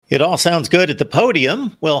It all sounds good at the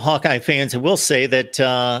podium. Well, Hawkeye fans will say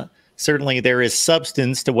that certainly there is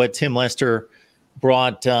substance to what Tim Lester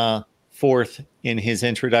brought forth in his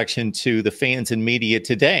introduction to the fans and media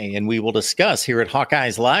today. And we will discuss here at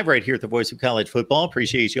Hawkeyes Live, right here at the Voice of College Football.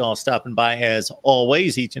 Appreciate you all stopping by as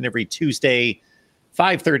always, each and every Tuesday,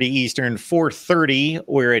 5:30 Eastern, 4:30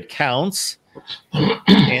 where it counts.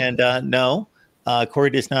 And no, Corey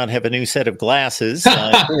does not have a new set of glasses.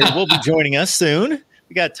 Corey will be joining us soon.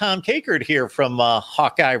 We got Tom Kakert here from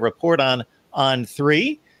Hawkeye Report on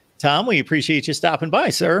 3. Tom, we appreciate you stopping by,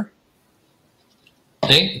 sir.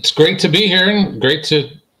 Hey, it's great to be here and great to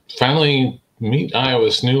finally meet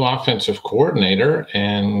Iowa's new offensive coordinator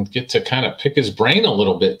and get to kind of pick his brain a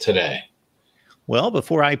little bit today. Well,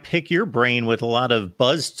 before I pick your brain with a lot of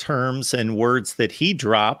buzz terms and words that he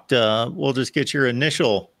dropped, we'll just get your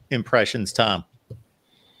initial impressions, Tom.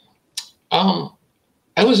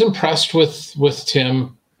 I was impressed with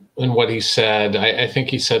Tim and what he said. I think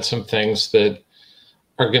he said some things that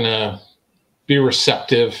are going to be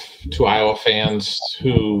receptive to Iowa fans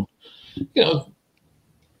who,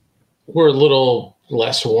 were a little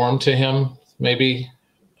less warm to him, maybe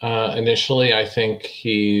initially. I think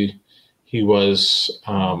he was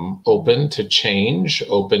open to change,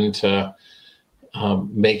 open to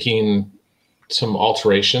making some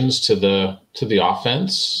alterations to the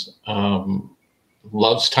offense.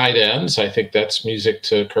 Loves tight ends. I think that's music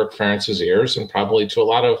to Kirk Ferentz's ears and probably to a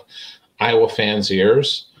lot of Iowa fans'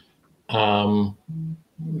 ears.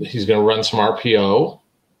 He's going to run some RPO.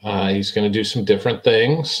 He's going to do some different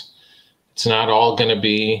things. It's not all going to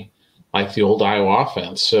be like the old Iowa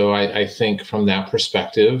offense. So I think from that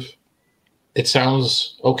perspective, it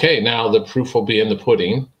sounds okay. Now the proof will be in the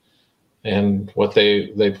pudding and what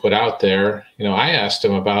they put out there. I asked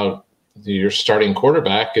him about your starting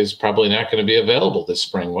quarterback is probably not going to be available this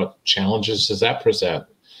spring. What challenges does that present?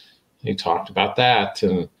 He talked about that,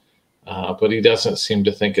 and but he doesn't seem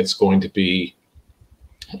to think it's going to be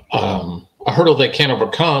a hurdle they can't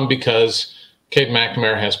overcome because Cade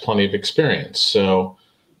McNamara has plenty of experience. So,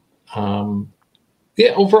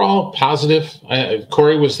 overall positive.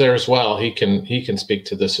 Corey was there as well. He can speak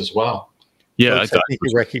to this as well. Yeah, I think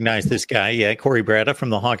you recognize this guy. Yeah, Corey Brada from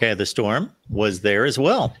the Hawkeye of the Storm was there as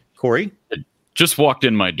well. Corey? Just walked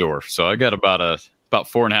in my door, so I got about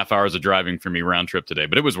 4.5 hours of driving for me round trip today,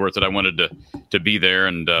 but it was worth it. I wanted to be there,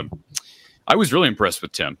 and I was really impressed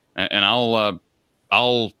with Tim. And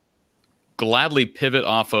I'll gladly pivot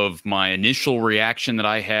off of my initial reaction that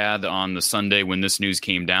I had on the Sunday when this news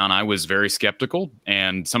came down. I was very skeptical,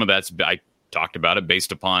 and some of that's I talked about it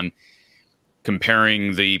based upon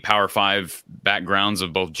comparing the Power 5 backgrounds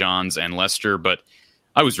of both Johns and Lester, but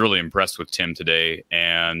I was really impressed with Tim today,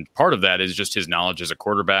 and part of that is just his knowledge as a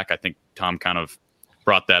quarterback. I think Tom kind of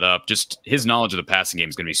brought that up. Just his knowledge of the passing game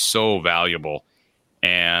is going to be so valuable.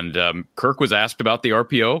 And Kirk was asked about the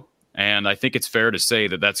RPO, and I think it's fair to say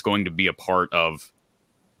that that's going to be a part of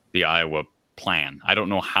the Iowa plan. I don't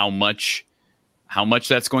know how much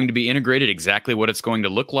that's going to be integrated, exactly what it's going to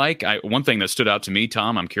look like. One thing that stood out to me,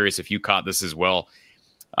 Tom, I'm curious if you caught this as well.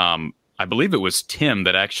 I believe it was Tim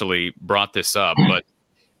that actually brought this up, but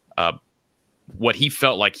what he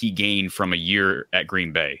felt like he gained from a year at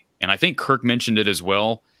Green Bay. And I think Kirk mentioned it as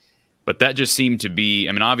well, but that just seemed to be,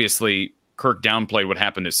 obviously Kirk downplayed what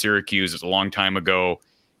happened at Syracuse. It's a long time ago,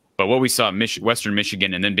 but what we saw at Western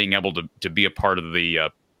Michigan and then being able to be a part of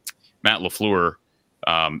the Matt LaFleur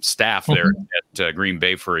staff there at Green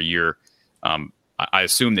Bay for a year. I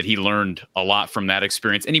assume that he learned a lot from that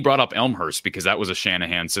experience, and he brought up Elmhurst because that was a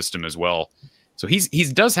Shanahan system as well. So he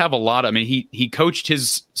does have a lot. He coached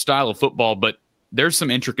his style of football, but there's some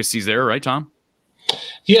intricacies there, right, Tom?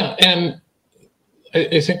 Yeah, and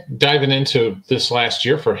I think diving into this last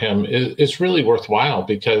year for him is really worthwhile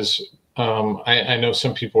because I know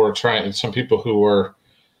some people who were,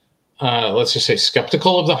 let's just say,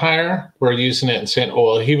 skeptical of the hire were using it and saying, "Oh,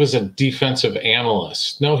 well, he was a defensive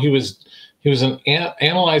analyst." No, he was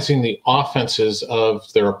analyzing the offenses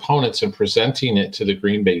of their opponents and presenting it to the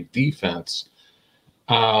Green Bay defense.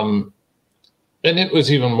 And it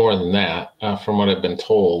was even more than that, from what I've been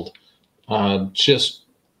told. Just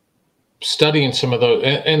studying some of those,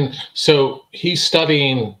 and so he's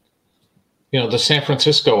studying, the San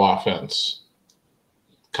Francisco offense,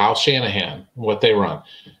 Kyle Shanahan, what they run.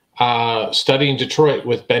 Studying Detroit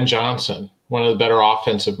with Ben Johnson, one of the better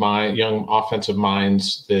young offensive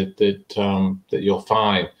minds that you'll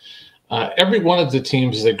find. Every one of the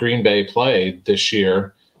teams that Green Bay played this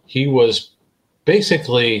year, he was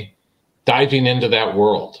basically diving into that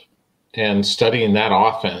world and studying that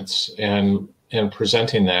offense and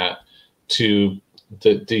presenting that to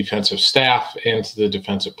the defensive staff and to the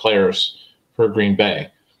defensive players for Green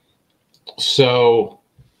Bay. So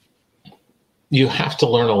you have to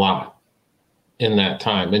learn a lot in that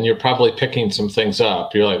time, and you're probably picking some things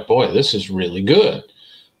up. You're like, boy, this is really good.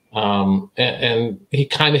 And he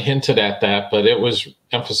kind of hinted at that, but it was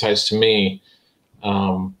emphasized to me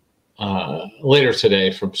later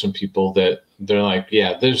today from some people that they're like,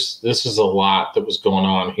 yeah, this is a lot that was going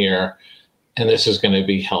on here, and this is going to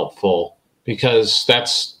be helpful because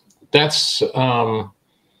that's where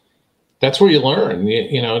you learn.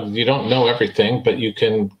 You don't know everything, but you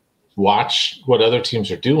can watch what other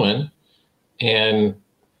teams are doing, and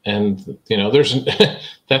there's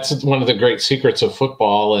that's one of the great secrets of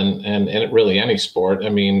football and really any sport. I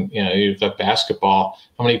mean, you've got basketball.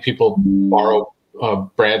 How many people borrow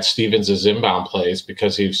Brad Stevens' inbound plays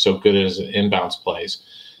because he's so good at his inbounds plays?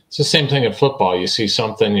 It's the same thing in football. You see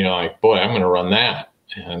something, you're like, boy, I'm going to run that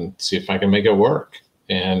and see if I can make it work.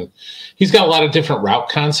 And he's got a lot of different route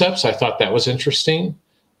concepts. I thought that was interesting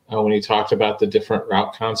when he talked about the different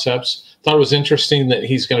route concepts. Thought it was interesting that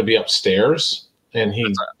he's going to be upstairs, and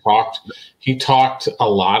he talked a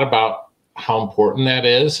lot about how important that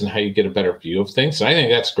is and how you get a better view of things. And I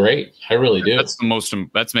think that's great. I really do.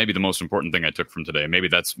 That's maybe the most important thing I took from today. Maybe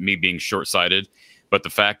that's me being short-sighted, but the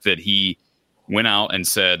fact that he went out and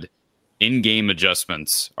said in-game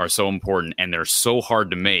adjustments are so important, and they're so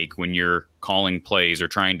hard to make when you're calling plays or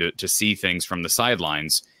trying to see things from the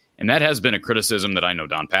sidelines. And that has been a criticism that I know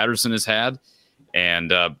Don Patterson has had,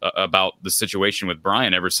 and about the situation with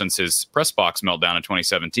Brian ever since his press box meltdown in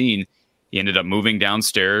 2017. He ended up moving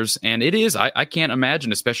downstairs, and it is, I can't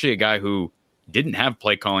imagine, especially a guy who didn't have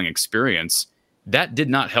play calling experience, that did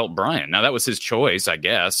not help Brian. Now, that was his choice, I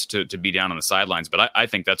guess, to be down on the sidelines, but I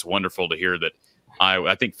think that's wonderful to hear that.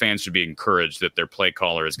 I think fans should be encouraged that their play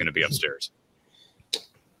caller is going to be upstairs.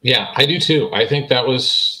 Yeah, I do too. I think that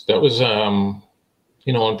was an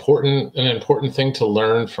important thing to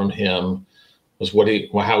learn from him was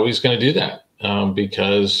how he's going to do that.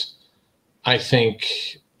 Because I think,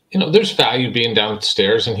 there's value being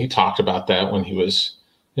downstairs, and he talked about that when he was,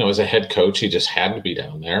 as a head coach, he just had to be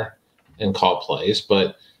down there and call plays.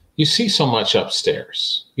 But you see so much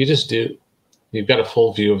upstairs. You just do. You've got a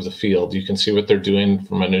full view of the field. You can see what they're doing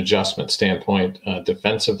from an adjustment standpoint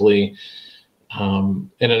defensively, and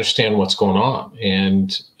understand what's going on.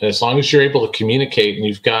 And as long as you're able to communicate, and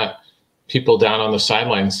you've got people down on the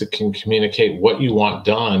sidelines that can communicate what you want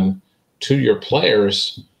done to your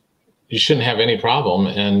players, you shouldn't have any problem.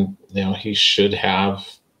 And, he should have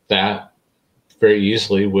that very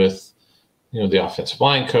easily with, the offensive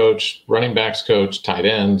line coach, running backs coach, tight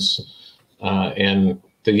ends, and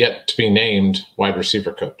the yet to be named wide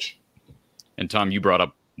receiver coach. And Tom, you brought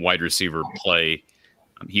up wide receiver play.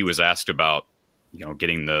 He was asked about,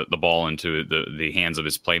 getting the ball into the hands of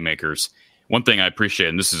his playmakers. One thing I appreciate,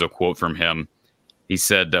 and this is a quote from him, he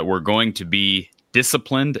said that we're going to be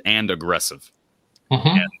disciplined and aggressive.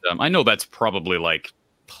 Mm-hmm. And I know that's probably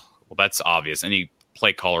that's obvious. Any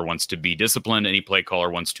play caller wants to be disciplined. Any play caller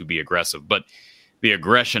wants to be aggressive. But the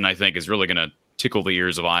aggression, I think, is really going to tickle the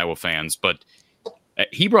ears of Iowa fans. But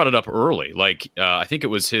he brought it up early. I think it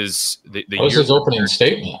was his opening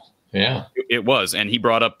statement. Yeah, it was. And he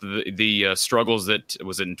brought up the struggles that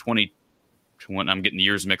was in 2020. I'm getting the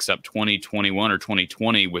years mixed up, 2021 or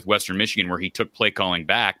 2020 with Western Michigan, where he took play calling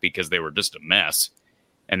back because they were just a mess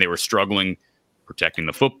and they were struggling protecting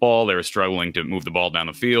the football. They were struggling to move the ball down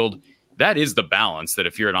the field. That is the balance that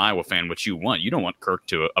if you're an Iowa fan, what you want. You don't want Kirk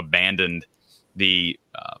to abandon the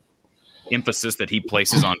emphasis that he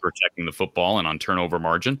places on protecting the football and on turnover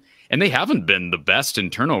margin. And they haven't been the best in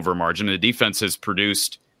turnover margin. The defense has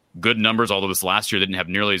produced good numbers, although this last year didn't have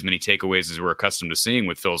nearly as many takeaways as we're accustomed to seeing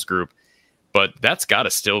with Phil's group. But that's got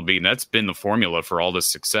to still be, and that's been the formula for all this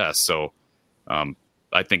success. So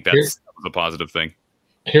I think that's the positive thing.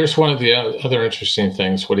 Here's one of the other interesting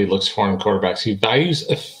things, what he looks for in quarterbacks. He values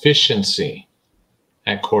efficiency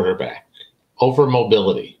at quarterback over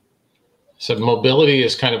mobility. So mobility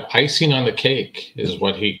is kind of icing on the cake is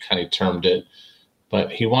what he kind of termed it.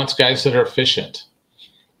 But he wants guys that are efficient.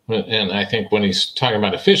 And I think when he's talking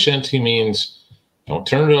about efficient, he means don't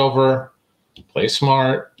turn it over, play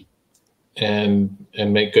smart, and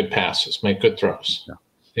make good passes, make good throws.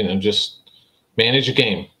 Yeah. Just manage a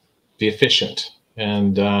game, be efficient.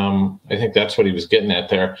 And I think that's what he was getting at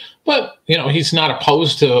there. But, he's not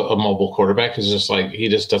opposed to a mobile quarterback. It's just he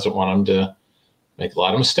just doesn't want him to make a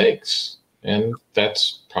lot of mistakes. And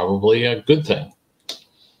that's probably a good thing.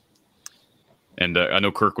 And I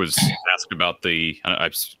know Kirk was asked about I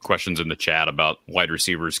have questions in the chat about wide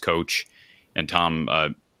receivers coach. And Tom,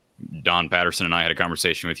 Don Patterson and I had a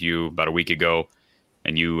conversation with you about a week ago.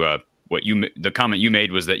 And the comment you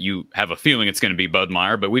made was that you have a feeling it's going to be Bud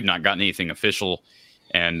Meyer, but we've not gotten anything official.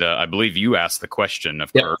 And I believe you asked the question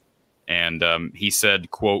of Kirk, and he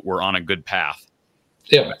said, quote, "We're on a good path."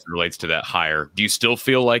 Yeah, as it relates to that hire. Do you still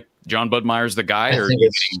feel like John Bud Meyer's the guy?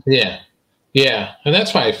 Yeah. And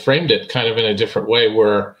that's why I framed it kind of in a different way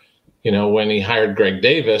where, when he hired Greg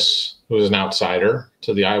Davis, who was an outsider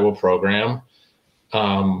to the Iowa program,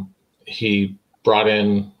 he brought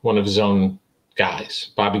in one of his own guys,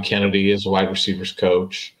 Bobby Kennedy, as a wide receivers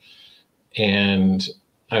coach. And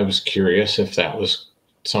I was curious if that was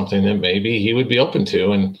something that maybe he would be open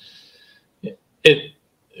to. And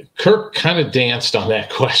Kirk kind of danced on that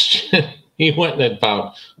question. He went in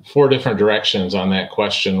about 4 different directions on that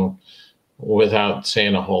question without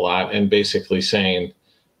saying a whole lot, and basically saying,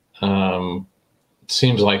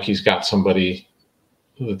 seems like he's got somebody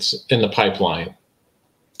that's in the pipeline,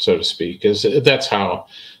 so to speak. That's how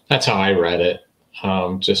I read it.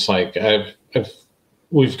 Just like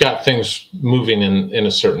we've got things moving in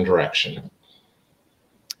a certain direction.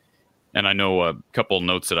 And I know a couple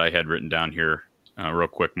notes that I had written down here. Real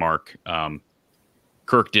quick, Mark.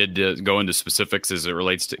 Kirk did go into specifics as it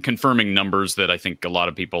relates to confirming numbers that I think a lot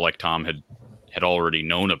of people like Tom had already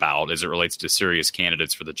known about as it relates to serious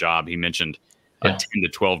candidates for the job. He mentioned a 10 to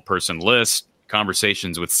 12 person list,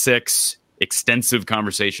 conversations with 6, extensive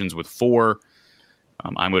conversations with 4.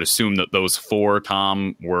 I would assume that those 4,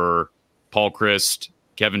 Tom, were Paul Christ,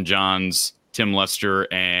 Kevin Johns, Tim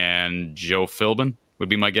Lester, and Joe Philbin would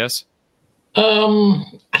be my guess.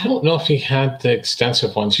 I don't know if he had the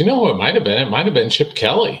extensive ones. Who it might have been? It might have been Chip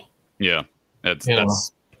Kelly. Yeah, that's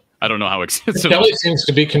I don't know how extensive. Chip Kelly seems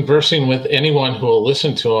to be conversing with anyone who will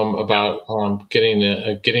listen to him about getting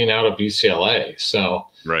out of UCLA. So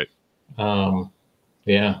right,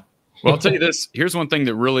 yeah. Well, I'll tell you this. Here's one thing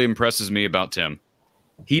that really impresses me about Tim.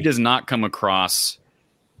 He does not come across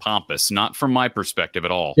pompous, not from my perspective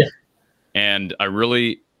at all. Yeah. And I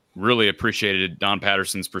really appreciated Don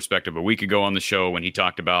Patterson's perspective a week ago on the show when he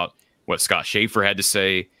talked about what Scott Schaefer had to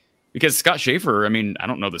say. Because Scott Schaefer, I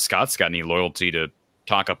don't know that Scott's got any loyalty to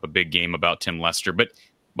talk up a big game about Tim Lester, but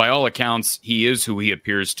by all accounts, he is who he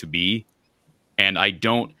appears to be. And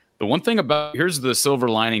the one thing here's the silver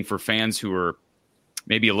lining for fans who are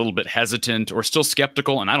maybe a little bit hesitant or still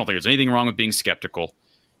skeptical, and I don't think there's anything wrong with being skeptical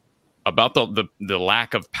about the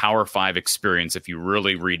lack of Power 5 experience if you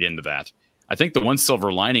really read into that. I think the one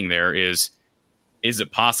silver lining there is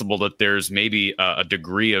it possible that there's maybe a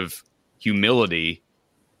degree of humility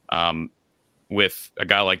with a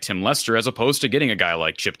guy like Tim Lester as opposed to getting a guy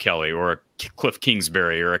like Chip Kelly or a Cliff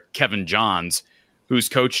Kingsbury or a Kevin Johns who's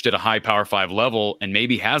coached at a high Power 5 level and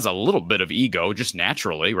maybe has a little bit of ego just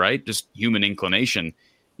naturally, right? Just human inclination.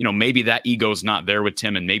 Maybe that ego's not there with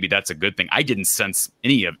Tim, and maybe that's a good thing. I didn't sense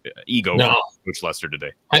any of ego from Coach Lester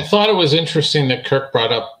today. I thought it was interesting that Kirk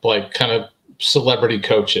brought up kind of celebrity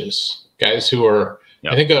coaches, guys who are,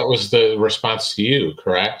 I think that was the response to you,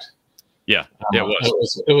 correct? Yeah, it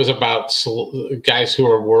was. It was about guys who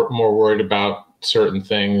are more worried about certain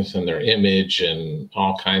things and their image and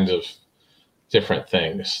all kinds of different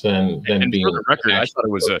things than being. For the record,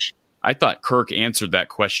 I thought Kirk answered that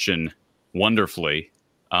question wonderfully.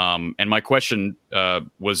 And my question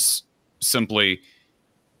was simply,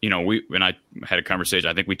 when I had a conversation,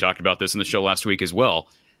 I think we talked about this in the show last week as well.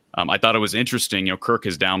 I thought it was interesting. Kirk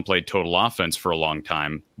has downplayed total offense for a long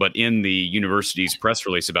time, but in the university's press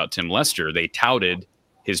release about Tim Lester, they touted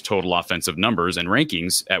his total offensive numbers and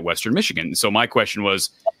rankings at Western Michigan. So my question was,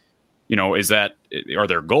 are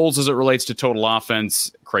there goals as it relates to total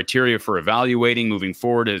offense, criteria for evaluating moving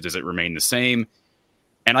forward? Does it remain the same?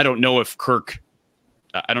 And I don't know if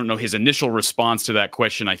I don't know his initial response to that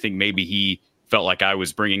question. I think maybe he felt like I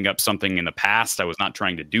was bringing up something in the past. I was not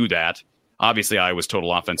trying to do that. Obviously, Iowa's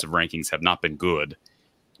total offensive rankings have not been good.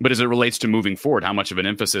 But as it relates to moving forward, how much of an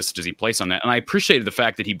emphasis does he place on that? And I appreciated the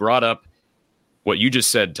fact that he brought up what you just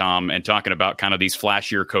said, Tom, and talking about kind of these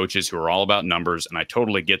flashier coaches who are all about numbers. And I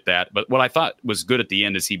totally get that. But what I thought was good at the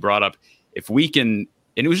end is he brought up, if we can,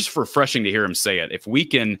 and it was just refreshing to hear him say it, if we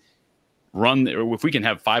can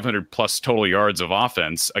have 500 plus total yards of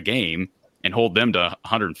offense a game and hold them to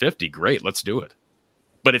 150, great, let's do it.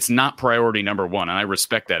 But it's not priority number one, and I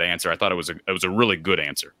respect that answer. I thought it was a really good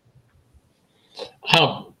answer.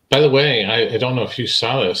 By the way, I don't know if you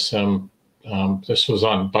saw this. This was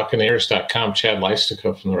on Buccaneers.com. Chad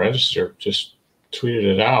Leistico from the Register just tweeted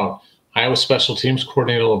it out. Iowa special teams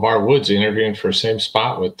coordinator LeVar Woods interviewing for the same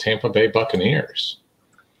spot with Tampa Bay Buccaneers.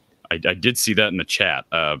 I did see that in the chat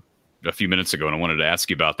a few minutes ago, and I wanted to ask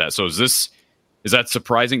you about that. So is that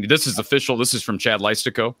surprising? This is official. This is from Chad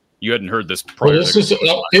Leistico. you hadn't heard this prior.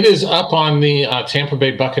 Well, it is up on the Tampa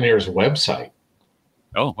Bay Buccaneers website.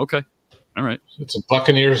 Oh, okay. All right. It's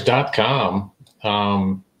buccaneers.com.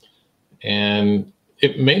 And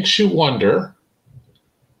it makes you wonder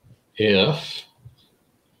is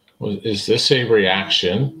this a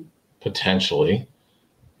reaction potentially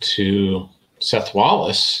to Seth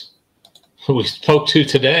Wallace, who we spoke to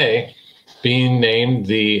today, being named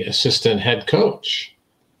the assistant head coach?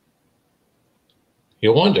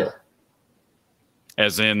 You wonder.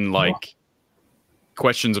 As in, like,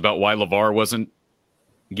 questions about why LeVar wasn't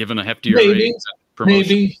given a heftier raise promotion?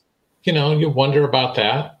 Maybe, you wonder about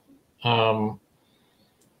that.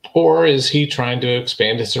 Or is he trying to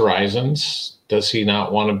expand his horizons? Does he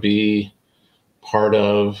not want to be part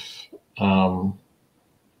of, I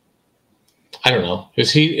don't know.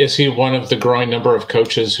 Is he one of the growing number of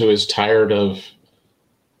coaches who is tired of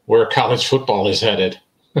where college football is headed?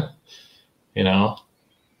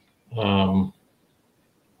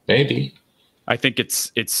 Maybe. I think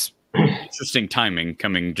it's interesting timing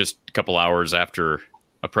coming just a couple hours after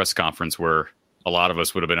a press conference where a lot of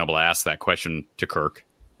us would have been able to ask that question to Kirk.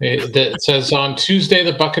 It says on Tuesday,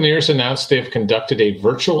 the Buccaneers announced they've conducted a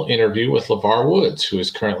virtual interview with LeVar Woods, who is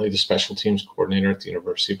currently the special teams coordinator at the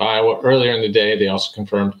University of Iowa. Earlier in the day, they also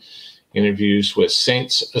confirmed interviews with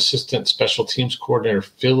Saints assistant special teams coordinator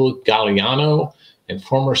Phil Galliano and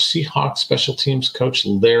former Seahawks special teams coach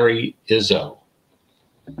Larry Izzo.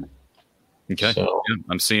 Okay. So, yeah,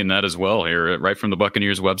 I'm seeing that as well here, right from the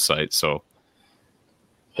Buccaneers website. So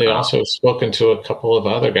they also have spoken to a couple of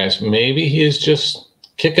other guys. Maybe he is just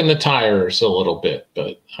kicking the tires a little bit,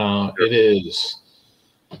 but it is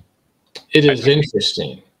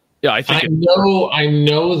interesting. Yeah, I think I know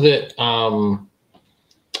that I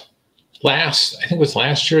think it was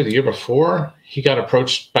last year or the year before, he got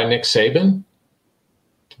approached by Nick Saban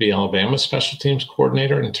to be Alabama's special teams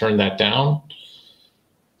coordinator and turned that down.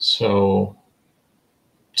 So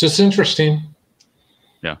just interesting.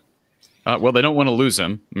 Yeah. Well, they don't want to lose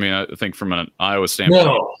him. I mean, I think from an Iowa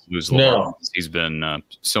standpoint, he's been so important. He's been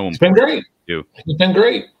great. Too. He's been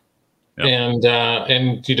great. Yep.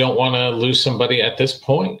 And you don't want to lose somebody at this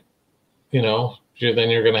point. Then you're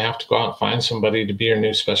going to have to go out and find somebody to be your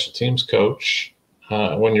new special teams coach.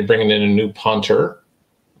 When you're bringing in a new punter,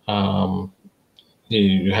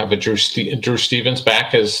 you have a Drew Stevens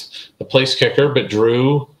back as the place kicker, but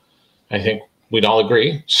Drew, I think we'd all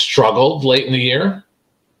agree, struggled late in the year.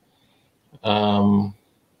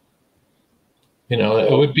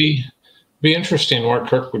 It would be interesting where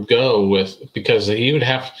Kirk would go with, because he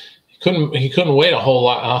couldn't wait a whole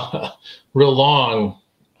lot, real long,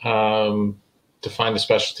 to find a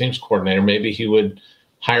special teams coordinator. Maybe he would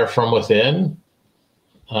hire from within,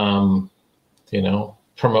 promote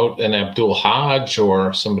an Abdul Hodge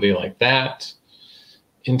or somebody like that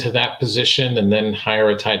into that position, and then hire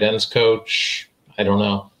a tight ends coach. I don't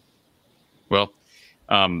know. Well,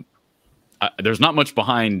 there's not much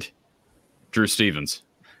behind Drew Stevens.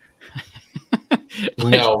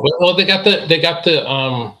 No, well, they got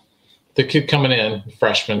the kid coming in,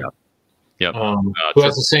 freshman. Yep. Who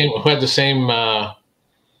had the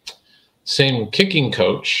same kicking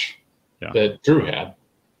coach that Drew had.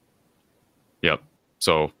 Yep.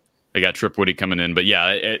 So they got Trip Woody coming in, but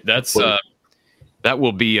yeah, that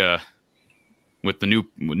will be with the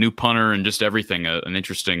new punter and just everything, an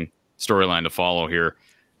interesting storyline to follow here.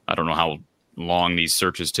 I don't know how long these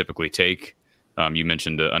searches typically take. You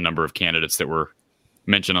mentioned a number of candidates that were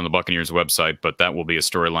mentioned on the Buccaneers website, but that will be a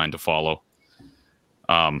storyline to follow.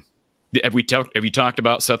 Have you talked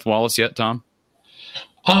about Seth Wallace yet, Tom?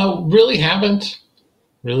 Really haven't.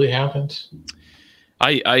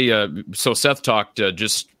 So Seth talked I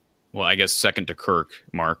guess second to Kirk,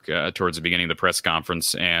 Mark, towards the beginning of the press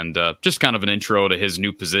conference, and just kind of an intro to his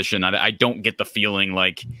new position. I don't get the feeling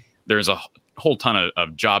like there's a whole ton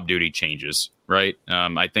of job duty changes, right?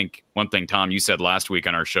 I think one thing, Tom, you said last week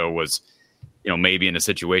on our show was, maybe in a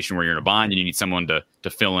situation where you're in a bind and you need someone to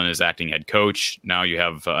fill in as acting head coach. Now you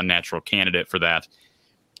have a natural candidate for that.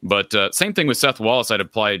 But same thing with Seth Wallace. I'd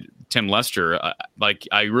applied Tim Lester.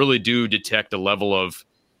 I really do detect a level of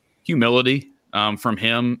humility from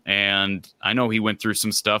him. And I know he went through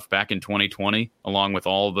some stuff back in 2020, along with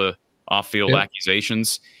all the off-field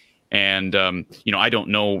accusations. And, I don't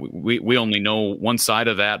know. We only know one side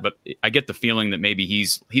of that, but I get the feeling that maybe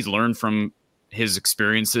he's learned from his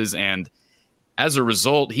experiences. And as a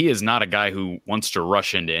result, he is not a guy who wants to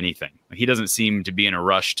rush into anything. He doesn't seem to be in a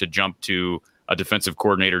rush to jump to a defensive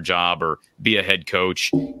coordinator job or be a head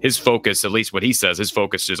coach. His focus, at least what he says, his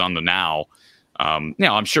focus is on the now.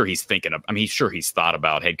 I'm sure he's thought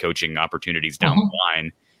about head coaching opportunities down the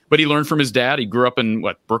line, but he learned from his dad. He grew up in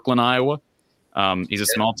Brooklyn, Iowa. He's a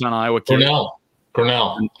small town Iowa kid.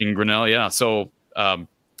 Grinnell. In Grinnell, yeah. So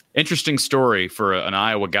interesting story for an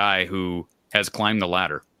Iowa guy who has climbed the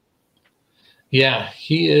ladder. Yeah,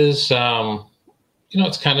 he is.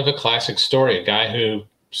 It's kind of a classic story. A guy who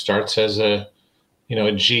starts as a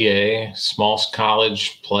GA, small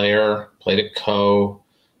college player, played at Co.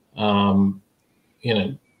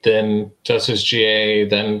 Then does his GA,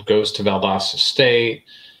 then goes to Valdosta State,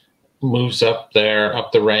 moves up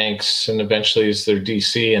the ranks, and eventually is their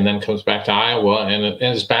DC, and then comes back to Iowa and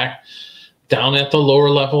is back down at the lower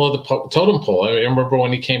level of the totem pole. I remember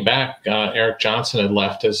when he came back, Eric Johnson had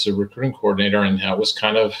left as the recruiting coordinator, and that was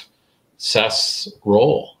kind of Seth's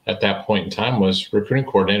role at that point in time, was recruiting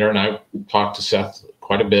coordinator. And I talked to Seth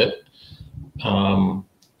quite a bit,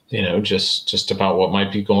 just about what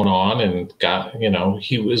might be going on, and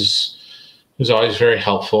he was always very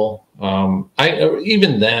helpful.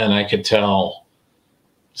 Even then I could tell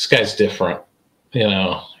this guy's different.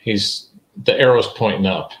 He's the arrow's pointing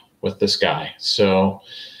up with this guy. So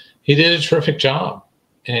he did a terrific job,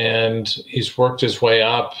 and he's worked his way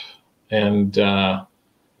up. And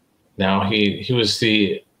now he was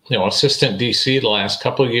the assistant DC the last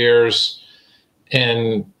couple of years.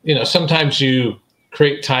 And sometimes you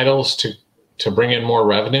create titles to bring in more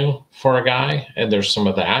revenue for a guy, and there's some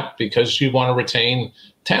of that because you want to retain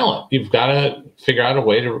talent. You've got to figure out a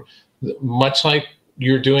way to, much like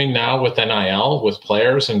you're doing now with NIL, with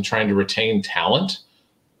players and trying to retain talent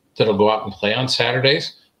that'll go out and play on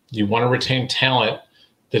Saturdays. You want to retain talent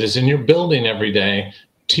that is in your building every day,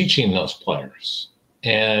 teaching those players.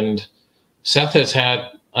 And Seth has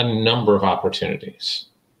had a number of opportunities.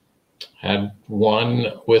 Had one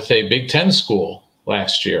with a Big Ten school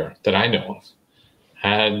last year that I know of.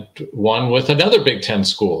 Had one with another Big Ten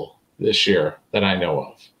school this year that I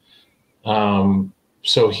know of.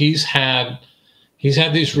 So he's had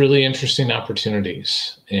these really interesting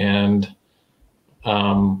opportunities, and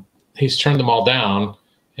he's turned them all down.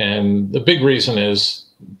 And the big reason is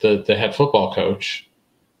the head football coach.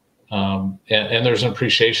 And there's an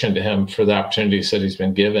appreciation to him for the opportunities that he's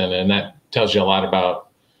been given. And that tells you a lot about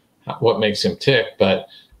what makes him tick. But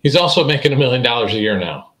he's also making $1 million a year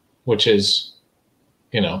now, which is,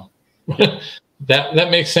 that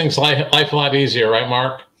makes things life a lot easier, right,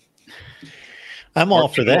 Mark? I'm all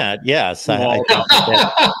for that. Yes. Mark,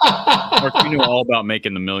 you know all about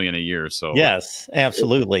making the $1 million a year. So yes,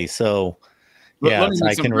 absolutely. So yes,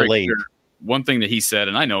 I can relate. Clear. One thing that he said,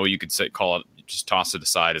 and I know you could call it, just toss it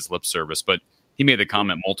aside as lip service, but he made the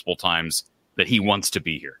comment multiple times that he wants to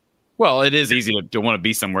be here. Well, it is easy to want to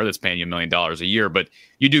be somewhere that's paying you $1 million a year, but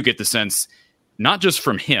you do get the sense, not just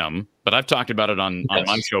from him, but I've talked about it on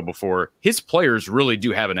my show before. His players really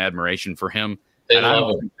do have an admiration for him. And I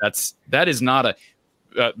don't think that is not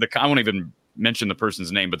I won't even mention the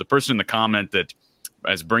person's name, but the person in the comment that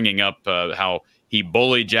is bringing up how he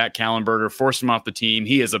bullied Jack Kallenberger, forced him off the team.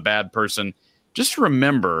 He is a bad person. Just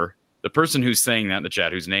remember the person who's saying that in the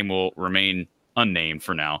chat, whose name will remain unnamed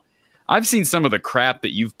for now. I've seen some of the crap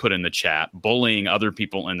that you've put in the chat, bullying other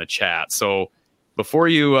people in the chat. So before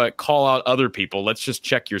you call out other people, let's just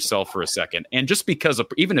check yourself for a second. And just because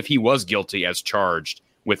even if he was guilty as charged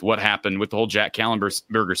with what happened with the whole Jack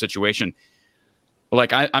Kallenberger situation,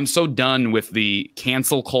 I'm so done with the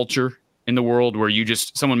cancel culture in the world where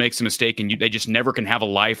someone makes a mistake and they just never can have a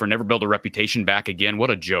life or never build a reputation back again. What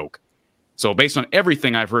a joke. So based on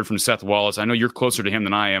everything I've heard from Seth Wallace, I know you're closer to him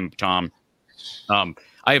than I am, Tom.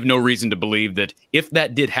 I have no reason to believe that if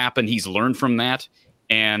that did happen, he's learned from that,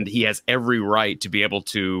 and he has every right to be able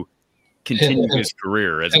to continue his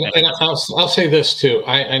career. I'll say this too.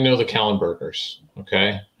 I know the Kallenbergers.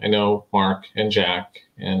 Okay. I know Mark and Jack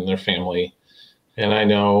and their family, and I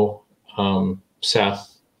know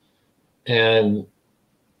Seth, and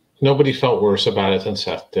nobody felt worse about it than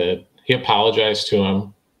Seth did. He apologized to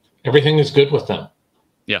him. Everything is good with them.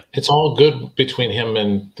 Yeah. It's all good between him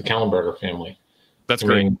and the Kallenberger family. That's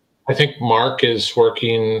great. I think Mark is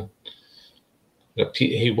working.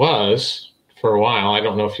 He was for a while. I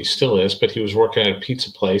don't know if he still is, but he was working at a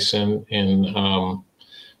pizza place in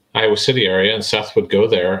Iowa City area, and Seth would go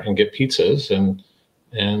there and get pizzas,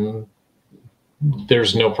 and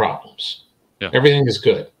there's no problems. Yeah. Everything is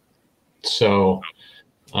good. So,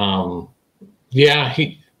 who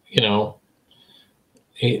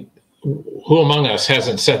among us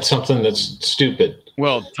hasn't said something that's stupid?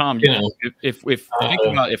 Well, Tom, if think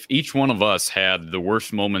about if each one of us had the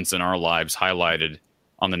worst moments in our lives highlighted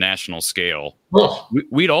on the national scale,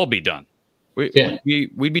 we'd all be done. We'd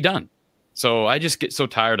be done. So I just get so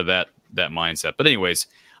tired of that mindset. But anyways,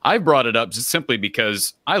 I brought it up just simply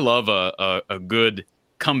because I love a good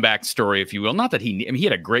comeback story, if you will. Not that he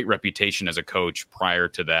had a great reputation as a coach prior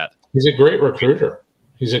to that. He's a great recruiter.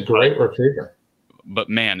 But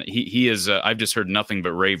man, he is. I've just heard nothing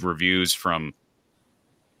but rave reviews from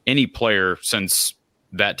any player since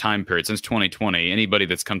that time period, since 2020. Anybody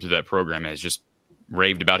that's come through that program has just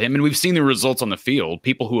raved about him, and we've seen the results on the field.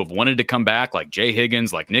 People who have wanted to come back, like Jay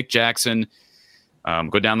Higgins, like Nick Jackson,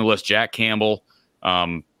 go down the list, Jack Campbell,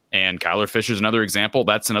 and Kyler Fisher's another example.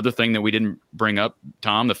 That's another thing that we didn't bring up,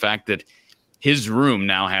 Tom, the fact that his room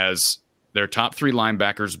now has their top 3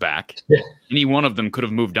 linebackers back. Yeah. Any one of them could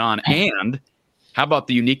have moved on. And how about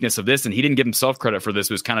the uniqueness of this? And he didn't give himself credit for this.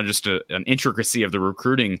 It was kind of just an intricacy of the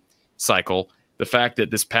recruiting cycle. The fact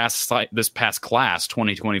that this past class,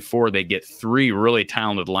 2024, they get 3 really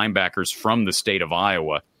talented linebackers from the state of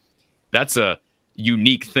Iowa. That's a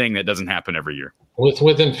unique thing that doesn't happen every year.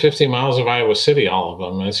 Within 50 miles of Iowa City, all of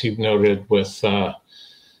them, as he noted, with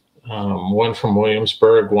one from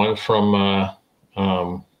Williamsburg, one from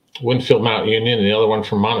Winfield Mount Union, and the other one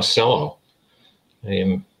from Monticello.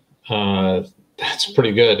 And that's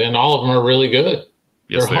pretty good. And all of them are really good.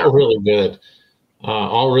 Yes, They're all really good,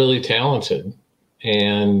 all really talented.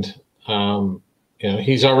 And,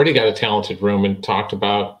 he's already got a talented room, and talked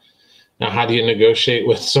about now how do you negotiate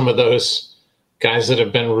with some of those guys that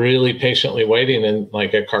have been really patiently waiting, and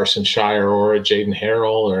like a Carson Shire or a Jaden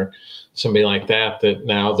Harrell or somebody like that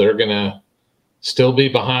now they're going to still be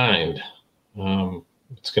behind.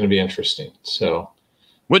 It's going to be interesting. So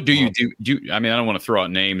what do you do? I mean, I don't want to throw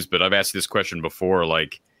out names, but I've asked you this question before,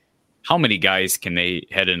 like how many guys can they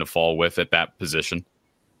head into fall with at that position?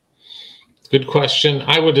 Good question.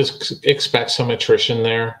 I would expect some attrition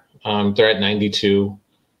there. They're at 92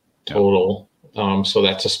 total. So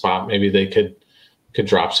that's a spot. Maybe they could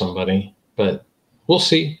drop somebody, but we'll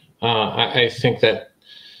see. I think that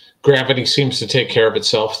gravity seems to take care of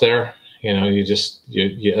itself there. You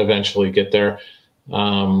eventually get there.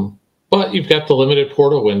 But you've got the limited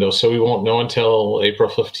portal window, so we won't know until April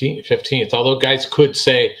 15th. Although guys could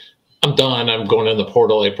say, I'm done. I'm going in the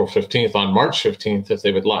portal April 15th on March 15th if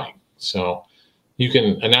they would like. So you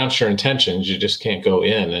can announce your intentions. You just can't go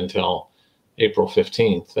in until April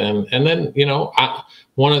 15th. And then,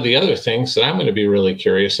 one of the other things that I'm going to be really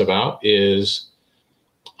curious about is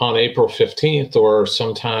on April 15th or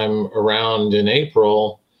sometime around in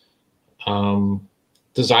April,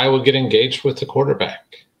 does Iowa get engaged with the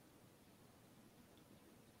quarterback?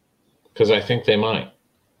 Because I think they might.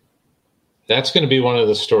 That's going to be one of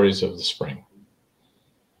the stories of the spring.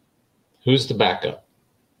 Who's the backup?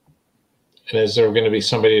 And is there going to be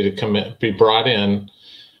somebody to be brought in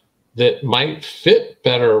that might fit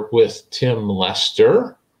better with Tim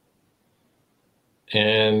Lester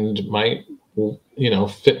and might,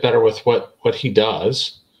 fit better with what he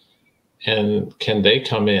does? And can they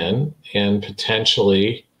come in and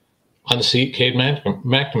potentially unseat Cade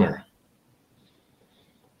McNamara?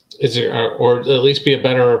 Is there, or at least be a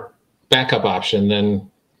better backup option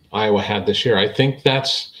than Iowa had this year? I think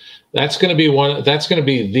that's going to be that's going to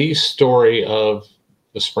be the story of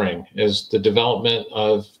the spring, is the development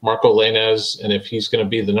of Marco Lainez, and if he's going to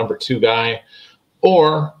be the number 2 guy,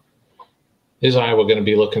 or is Iowa going to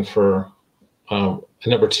be looking for a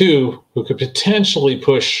number 2 who could potentially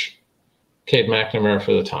push Cade McNamara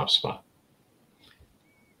for the top spot?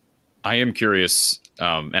 I am curious,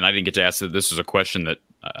 and I didn't get to ask that. This was a question that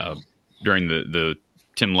during the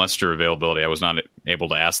Tim Lester availability, I was not able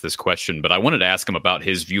to ask this question, but I wanted to ask him about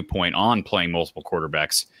his viewpoint on playing multiple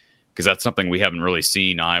quarterbacks, because that's something we haven't really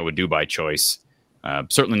seen Iowa do by choice.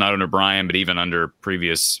 Certainly not under Brian, but even under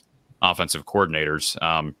previous offensive coordinators,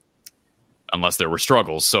 unless there were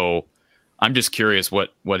struggles. So I'm just curious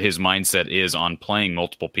what his mindset is on playing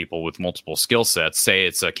multiple people with multiple skill sets. Say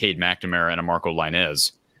it's a Cade McNamara and a Marco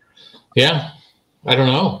Lainez. Yeah, I don't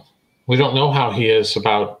know. We don't know how he is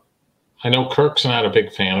about. I know Kirk's not a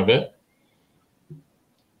big fan of it.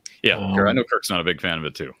 Yeah, I know Kirk's not a big fan of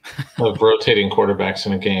it too. Of rotating quarterbacks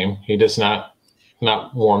in a game, he does not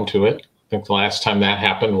warm to it. I think the last time that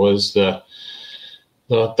happened was the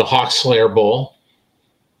Hawk Slayer Bowl.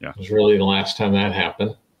 Yeah, it was really the last time that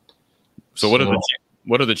happened. So what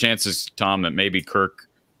are the chances, Tom, that maybe Kirk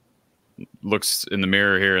looks in the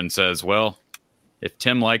mirror here and says, "Well, if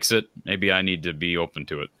Tim likes it, maybe I need to be open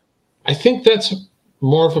to it"? I think that's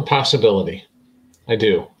more of a possibility. I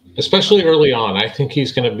do, especially early on. I think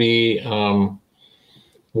he's going to be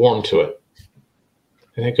warm to it.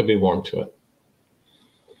 I think he'll be warm to it.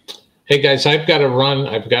 Hey, guys, I've got to run.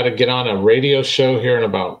 I've got to get on a radio show here in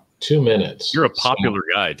about 2 minutes. You're a popular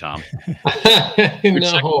guy, Tom.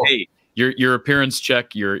 No. Hey, your appearance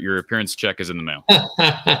check. Your appearance check is in the mail.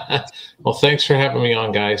 Well, thanks for having me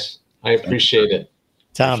on, guys. I appreciate it.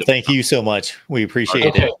 Tom, thank you so much. We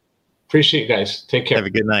appreciate it. Appreciate you guys. Take care. Have a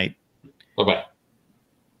good night. Bye-bye.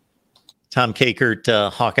 Tom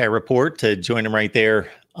Kakert, Hawkeye Report, to join him right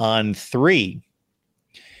there on 3.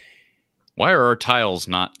 Why are our tiles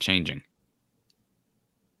not changing?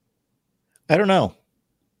 I don't know.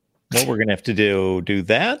 What we're going to have to do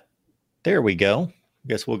that. There we go. I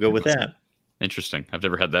guess we'll go with that. Interesting. I've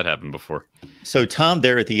never had that happen before. So Tom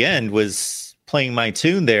there at the end was playing my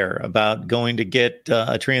tune there about going to get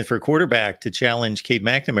a transfer quarterback to challenge Cade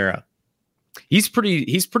McNamara. He's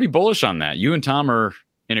pretty bullish on that. You and Tom are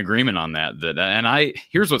in agreement on that. And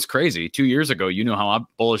here's what's crazy. 2 years ago, you know how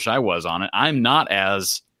bullish I was on it. I'm not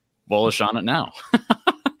as bullish on it now.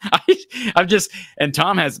 And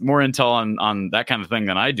Tom has more intel on that kind of thing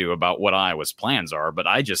than I do about what Iowa's plans are. But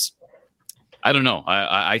I don't know.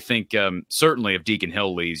 I think certainly if Deacon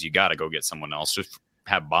Hill leaves, you got to go get someone else. Just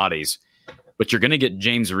have bodies. But you're going to get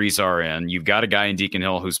James Rezar in. You've got a guy in Deacon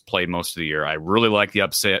Hill who's played most of the year. I really like the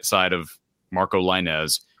upside of Marco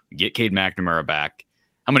Lainez. Get Cade McNamara back.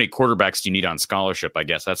 How many quarterbacks do you need on scholarship? I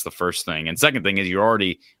guess that's the first thing. And second thing is you're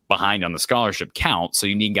already behind on the scholarship count, so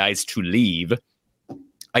you need guys to leave.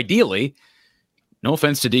 Ideally, no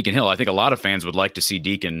offense to Deacon Hill, I think a lot of fans would like to see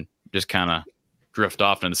Deacon just kind of drift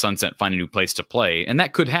off into the sunset, find a new place to play, and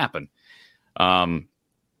that could happen. And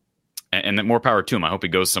then more power to him. I hope he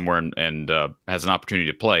goes somewhere and has an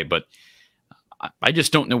opportunity to play. But I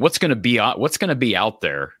just don't know what's going to be out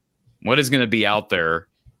there. What is going to be out there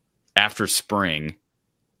after spring?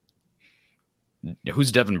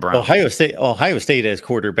 Who's Devin Brown? Ohio State has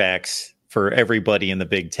quarterbacks for everybody in the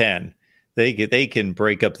Big Ten. They can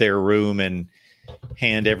break up their room and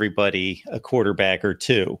hand everybody a quarterback or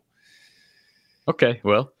two. Okay,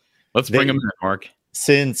 well, let's bring them in, Mark.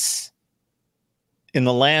 Since in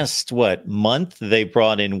the last month, they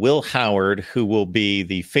brought in Will Howard, who will be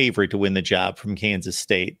the favorite to win the job from Kansas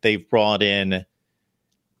State. They've brought in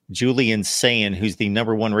Julian Sayin, who's the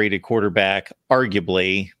number 1 rated quarterback.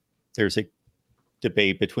 Arguably, there's a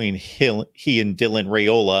debate between he and Dylan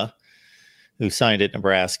Raiola, who signed at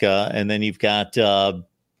Nebraska. And then you've got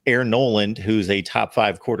Aaron Noland, who's a top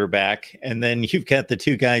 5 quarterback. And then you've got the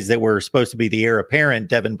 2 guys that were supposed to be the heir apparent,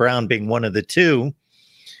 Devin Brown being one of the 2.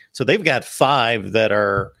 So they've got 5 that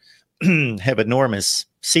have enormous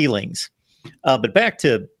ceilings. But back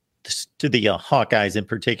to the Hawkeyes in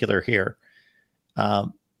particular here.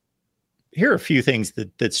 Here are a few things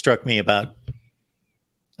that struck me about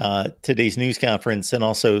today's news conference, and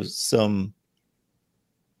also some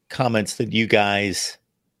comments that you guys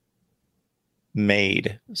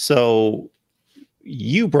made. So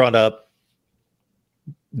you brought up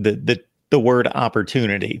the word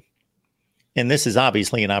opportunity, and this is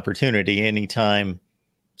obviously an opportunity. Anytime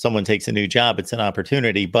someone takes a new job, it's an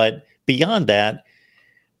opportunity. But beyond that,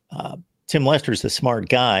 Tim Lester's a smart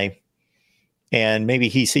guy, and maybe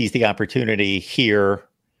he sees the opportunity here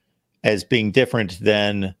as being different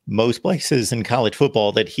than most places in college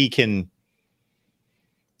football, that he can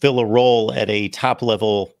fill a role at a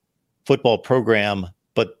top-level football program,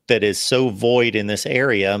 but that is so void in this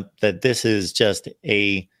area that this is just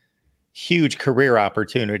a huge career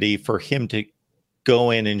opportunity for him to go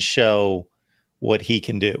in and show what he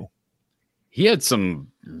can do. He had some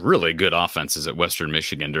really good offenses at Western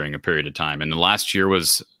Michigan during a period of time, and the last year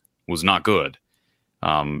was not good.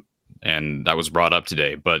 And that was brought up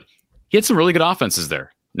today, but he had some really good offenses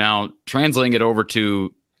there. Now, translating it over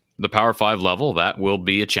to the Power 5 level, that will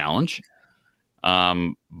be a challenge.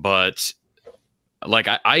 But like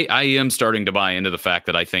I am starting to buy into the fact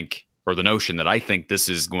that I think, or the notion that I think this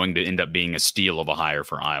is going to end up being a steal of a hire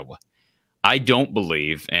for Iowa. I don't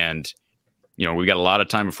believe, and we got a lot of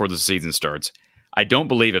time before the season starts. I don't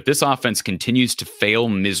believe if this offense continues to fail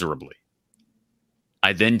miserably,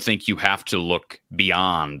 I then think you have to look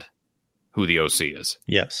beyond who the OC is.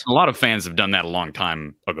 Yes. A lot of fans have done that a long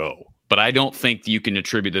time ago, but I don't think you can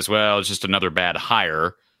attribute this, it's just another bad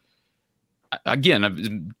hire. Again,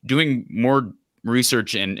 I'm doing more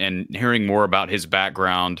research and hearing more about his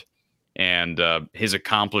background and his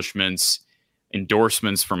accomplishments,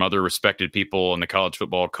 endorsements from other respected people in the college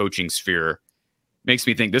football coaching sphere. Makes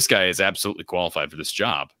me think this guy is absolutely qualified for this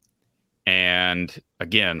job. And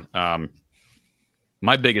again,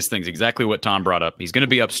 my biggest thing is exactly what Tom brought up. He's going to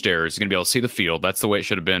be upstairs. He's going to be able to see the field. That's the way it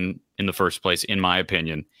should have been in the first place, in my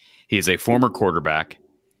opinion. He is a former quarterback.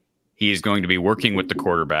 He is going to be working with the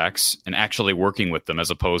quarterbacks and actually working with them, as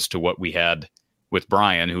opposed to what we had with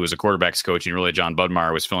Brian, who was a quarterbacks coach, and really John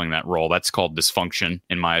Budmeyer was filling that role. That's called dysfunction,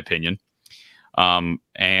 in my opinion. And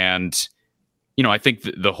I think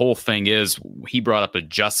the whole thing is he brought up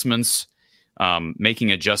adjustments,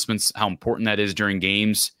 making adjustments, how important that is during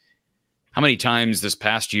games. how many times this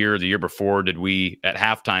past year, the year before, did we at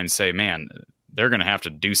halftime say, man, they're going to have to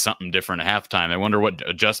do something different at halftime. I wonder what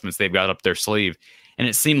adjustments they've got up their sleeve. And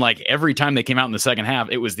it seemed like every time they came out in the second half,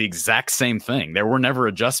 it was the exact same thing. There were never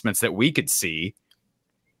adjustments that we could see.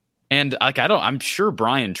 And I'm sure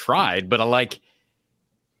Brian tried, but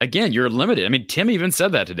again, you're limited. I mean, Tim even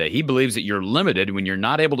said that today. He believes that you're limited when you're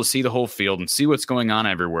not able to see the whole field and see what's going on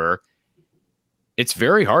everywhere. It's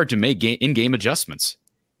very hard to make in-game adjustments.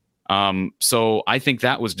 So I think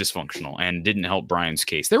that was dysfunctional and didn't help Brian's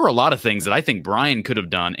case. There were a lot of things that I think Brian could have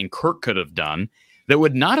done and Kirk could have done that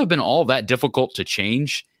would not have been all that difficult to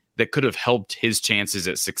change, that could have helped his chances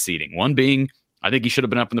at succeeding. One being, I think he should have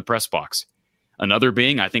been up in the press box. Another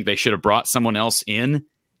being, I think they should have brought someone else in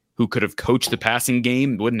who could have coached the passing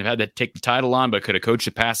game, wouldn't have had to take the title on, but could have coached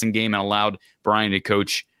the passing game and allowed Brian to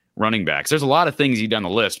coach running backs. There's a lot of things he'd done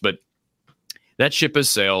on the list, but that ship has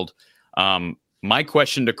sailed. My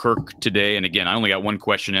question to Kirk today, and again, I only got one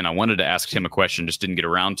question in. I wanted to ask him a question, just didn't get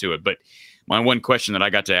around to it. But my one question that I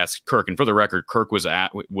got to ask Kirk, and for the record, Kirk was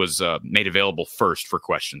made available first for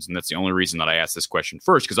questions, and that's the only reason that I asked this question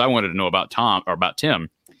first, because I wanted to know about Tim.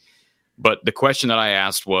 But the question that I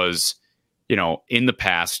asked was, in the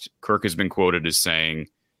past, Kirk has been quoted as saying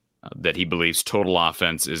that he believes total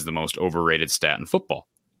offense is the most overrated stat in football.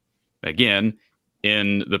 Again,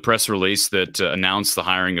 in the press release that announced the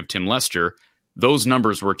hiring of Tim Lester, those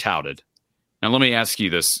numbers were touted. Now, let me ask you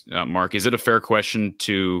this, Mark. Is it a fair question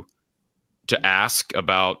to ask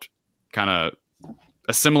about kind of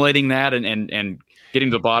assimilating that and getting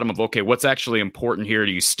to the bottom of, okay, what's actually important here?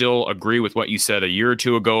 Do you still agree with what you said a year or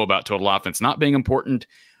two ago about total offense not being important?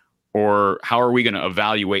 Or how are we going to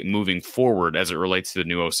evaluate moving forward as it relates to the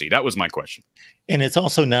new OC? That was my question. And it's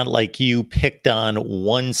also not like you picked on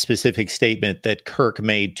one specific statement that Kirk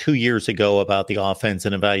made 2 years ago about the offense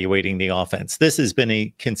and evaluating the offense. This has been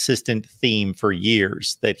a consistent theme for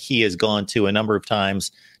years that he has gone to a number of times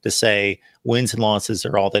to say wins and losses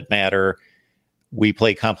are all that matter. We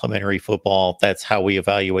play complementary football. That's how we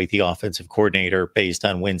evaluate the offensive coordinator, based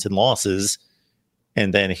on wins and losses.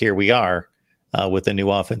 And then here we are with a new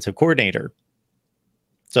offensive coordinator.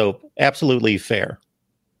 So absolutely fair.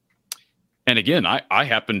 And again, I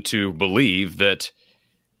happen to believe that,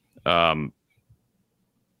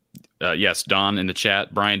 yes, Don in the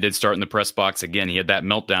chat, Brian did start in the press box. Again, he had that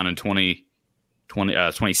meltdown in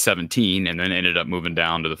 2017 and then ended up moving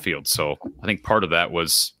down to the field. So I think part of that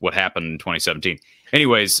was what happened in 2017.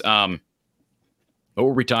 Anyways, what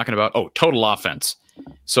were we talking about? Oh, total offense.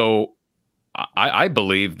 So I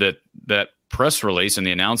believe that press release and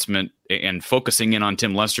the announcement and focusing in on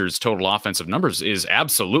Tim Lester's total offensive numbers is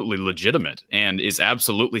absolutely legitimate and is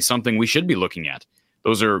absolutely something we should be looking at.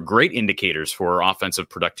 Those are great indicators for offensive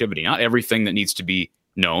productivity. Not everything that needs to be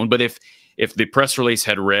known, but if the press release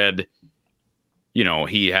had read,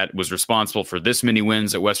 he was responsible for this many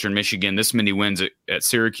wins at Western Michigan, this many wins at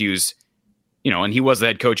Syracuse, and he was the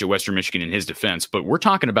head coach at Western Michigan in his defense, but we're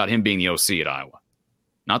talking about him being the OC at Iowa,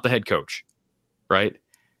 not the head coach, right?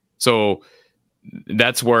 So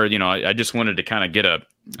that's where, I just wanted to kind of get a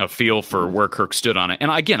feel for where Kirk stood on it. And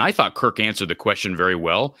again, I thought Kirk answered the question very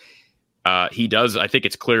well. He does. I think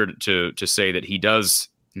it's clear to say that he does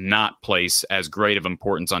not place as great of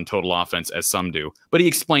importance on total offense as some do, but he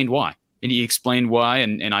explained why.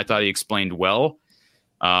 And I thought he explained well.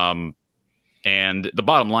 And the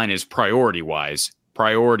bottom line is priority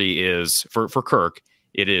is for Kirk,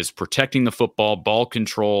 it is protecting the football, ball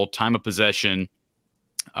control, time of possession,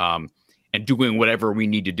 and doing whatever we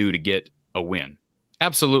need to do to get a win.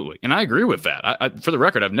 Absolutely. And I agree with that. For the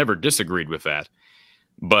record, I've never disagreed with that.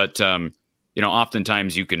 But,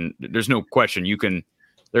 oftentimes there's no question,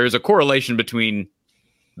 there is a correlation between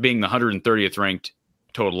being the 130th ranked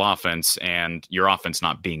total offense and your offense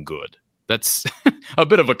not being good. That's a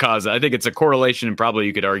bit of a cause. I think it's a correlation, and probably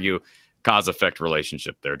you could argue cause-effect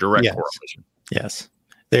relationship there, direct correlation. Yes.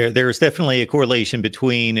 There's definitely a correlation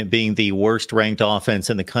between being the worst ranked offense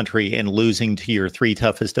in the country and losing to your three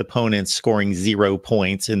toughest opponents, scoring 0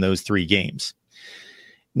 points in those 3 games.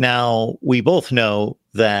 Now, we both know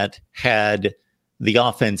that had the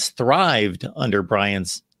offense thrived under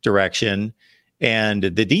Brian's direction and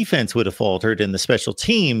the defense would have faltered and the special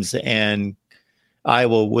teams, and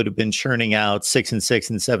Iowa would have been churning out 6-6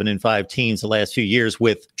 and 7-5 teams the last few years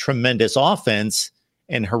with tremendous offense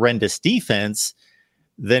and horrendous defense,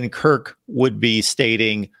 then Kirk would be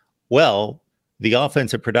stating, well, the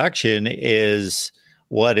offensive production is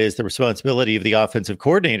what is the responsibility of the offensive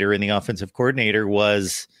coordinator, and the offensive coordinator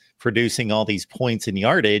was producing all these points and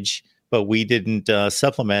yardage, but we didn't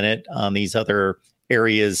supplement it on these other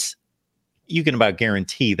areas. You can about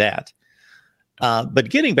guarantee that. But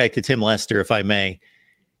getting back to Tim Lester, if I may,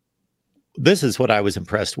 this is what I was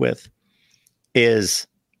impressed with is,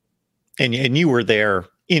 and you were there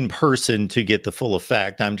in person to get the full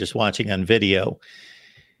effect. I'm just watching on video.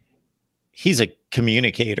 He's a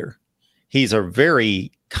communicator. He's a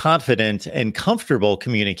very confident and comfortable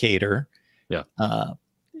communicator. Yeah.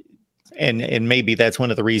 And maybe that's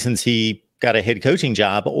one of the reasons he got a head coaching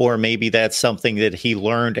job, or maybe that's something that he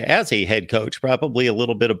learned as a head coach, probably a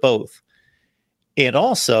little bit of both. And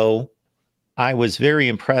also, I was very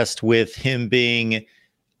impressed with him being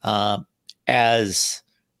as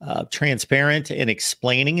transparent and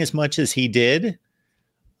explaining as much as he did.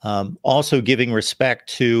 Also giving respect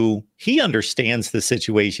to, he understands the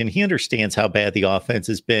situation. He understands how bad the offense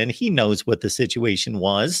has been. He knows what the situation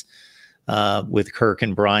was with Kirk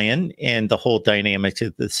and Brian and the whole dynamics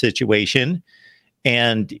of the situation.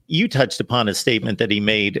 And you touched upon a statement that he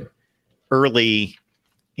made early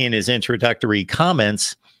in his introductory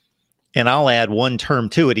comments, and I'll add one term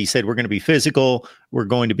to it. He said, we're going to be physical, we're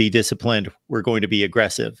going to be disciplined, we're going to be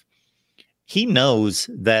aggressive. He knows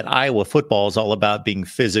that Iowa football is all about being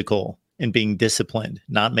physical and being disciplined,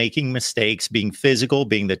 not making mistakes, being physical,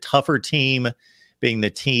 being the tougher team, being the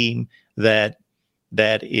team that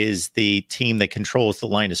is the team that controls the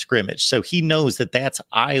line of scrimmage. So he knows that that's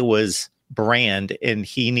Iowa's brand, and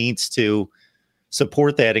he needs to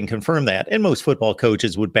support that and confirm that. And most football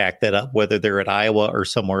coaches would back that up, whether they're at Iowa or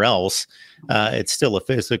somewhere else. It's still a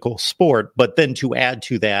physical sport. But then to add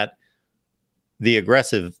to that, the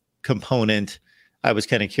aggressive component, I was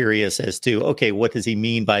kind of curious as to, okay, what does he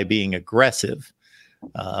mean by being aggressive?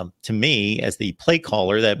 To me, as the play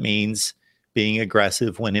caller, that means being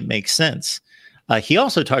aggressive when it makes sense. He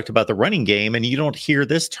also talked about the running game, and you don't hear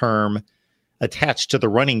this term attached to the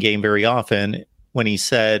running game very often, when he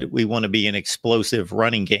said, we want to be an explosive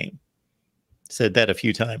running game. Said that a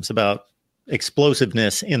few times about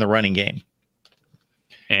explosiveness in the running game.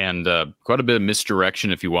 And quite a bit of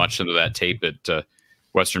misdirection if you watch some of that tape at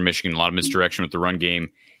Western Michigan, a lot of misdirection with the run game.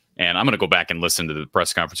 And I'm going to go back and listen to the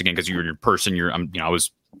press conference again, because you're in person. I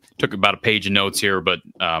took about a page of notes here, but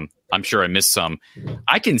I'm sure I missed some.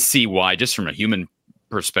 I can see why, just from a human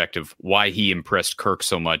perspective, why he impressed Kirk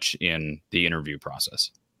so much in the interview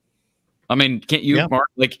process. I mean, can't you, Mark?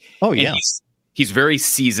 Oh yeah, he's very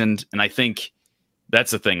seasoned, and I think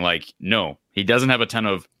that's the thing. No, he doesn't have a ton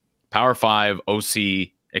of Power 5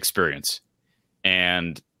 OC experience,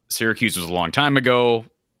 and Syracuse was a long time ago.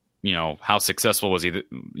 How successful was he?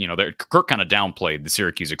 Kirk kind of downplayed the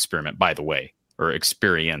Syracuse experiment, by the way, or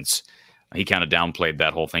experience. He kind of downplayed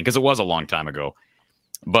that whole thing because it was a long time ago.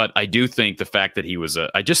 But I do think the fact that he was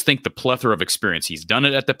I just think the plethora of experience. He's done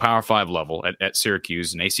it at the Power 5 level at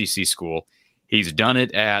Syracuse, an ACC school. He's done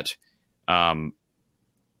it at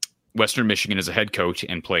Western Michigan as a head coach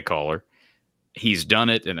and play caller. He's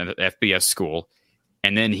done it in an FBS school.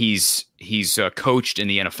 And then he's coached in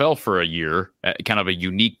the NFL for a year at kind of a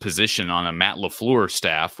unique position on a Matt LaFleur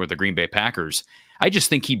staff with the Green Bay Packers. I just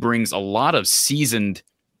think he brings a lot of seasoned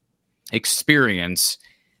experience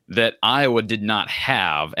that Iowa did not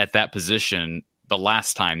have at that position the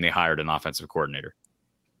last time they hired an offensive coordinator.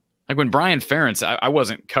 Like when Brian Ferentz, I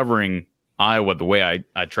wasn't covering Iowa the way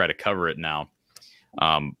I try to cover it now.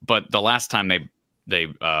 But the last time they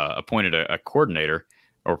appointed a coordinator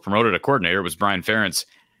or promoted a coordinator was Brian Ferentz.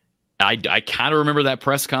 I kind of remember that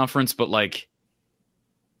press conference, but like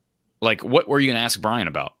what were you going to ask Brian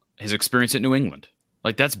about? His experience at New England.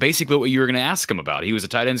 That's basically what you were going to ask him about. He was a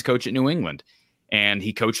tight ends coach at New England. And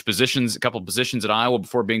he coached a couple of positions at Iowa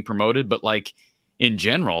before being promoted. But in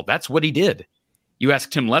general, that's what he did. You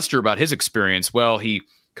ask Tim Lester about his experience. Well, he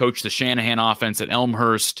coached the Shanahan offense at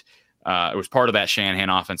Elmhurst. It was part of that Shanahan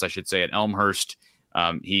offense, I should say, at Elmhurst.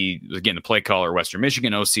 He was, again, the play caller at Western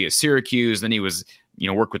Michigan, OC at Syracuse. Then he was,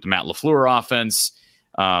 worked with the Matt LaFleur offense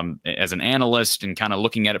as an analyst and kind of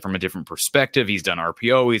looking at it from a different perspective. He's done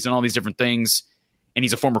RPO. He's done all these different things. And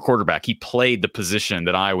he's a former quarterback. He played the position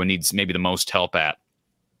that Iowa needs maybe the most help at.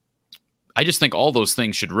 I just think all those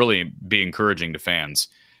things should really be encouraging to fans.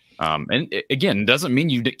 And again, doesn't mean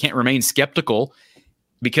you can't remain skeptical,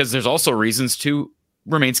 because there's also reasons to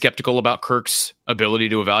remain skeptical about Kirk's ability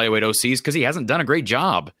to evaluate OCs, because he hasn't done a great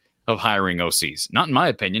job of hiring OCs. Not in my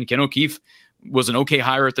opinion. Ken O'Keefe was an okay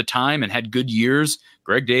hire at the time and had good years.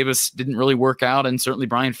 Greg Davis didn't really work out, and certainly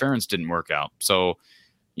Brian Ferentz didn't work out. So,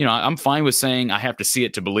 I'm fine with saying I have to see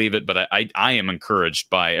it to believe it, but I am encouraged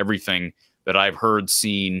by everything that I've heard,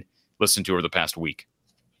 seen, listened to over the past week.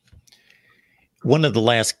 One of the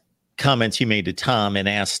last comments you made to Tom and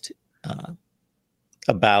asked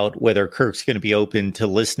about whether Kirk's going to be open to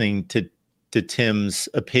listening to Tim's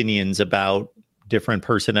opinions about different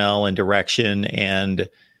personnel and direction and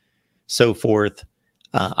so forth.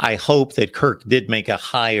 I hope that Kirk did make a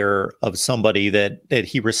hire of somebody that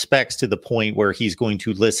he respects to the point where he's going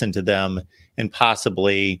to listen to them and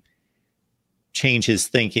possibly change his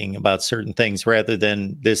thinking about certain things, rather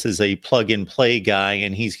than this is a plug and play guy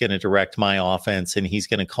and he's going to direct my offense and he's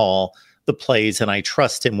going to call the plays. And I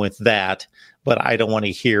trust him with that, but I don't want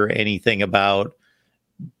to hear anything about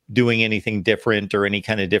doing anything different or any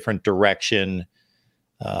kind of different direction.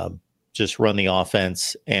 Just run the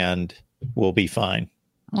offense and we'll be fine.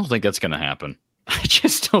 I don't think that's going to happen. I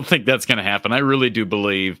just don't think that's going to happen. I really do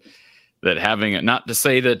believe that having it, not to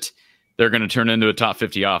say that they're going to turn into a top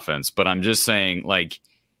 50 offense, but I'm just saying, like,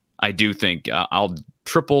 I do think I'll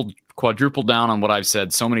quadruple down on what I've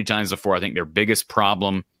said so many times before. I think their biggest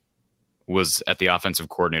problem was at the offensive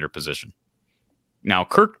coordinator position. Now,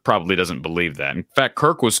 Kirk probably doesn't believe that. In fact,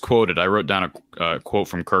 Kirk was quoted. I wrote down a quote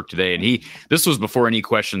from Kirk today, and this was before any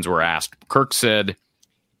questions were asked. Kirk said,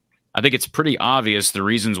 I think it's pretty obvious the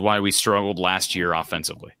reasons why we struggled last year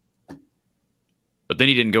offensively. But then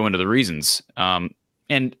he didn't go into the reasons.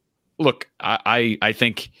 And look, I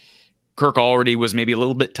think Kirk already was maybe a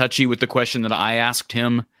little bit touchy with the question that I asked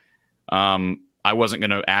him. I wasn't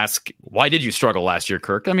going to ask, why did you struggle last year,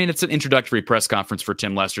 Kirk? I mean, it's an introductory press conference for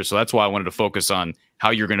Tim Lester, so that's why I wanted to focus on how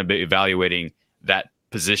you're going to be evaluating that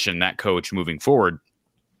position, that coach moving forward.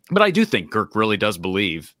 But I do think Kirk really does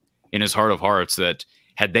believe in his heart of hearts that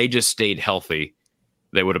had they just stayed healthy,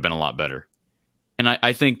 they would have been a lot better. And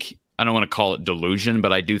I think, I don't want to call it delusion,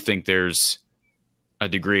 but I do think there's a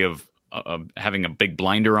degree of having a big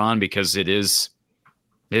blinder on, because it is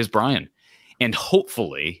Brian. And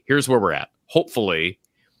hopefully, here's where we're at. Hopefully,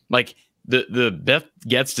 like the Beth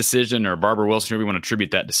Getz decision or Barbara Wilson, we want to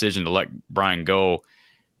attribute that decision to let Brian go.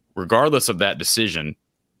 Regardless of that decision,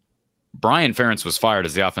 Brian Ferentz was fired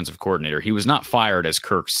as the offensive coordinator. He was not fired as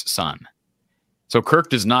Kirk's son. So Kirk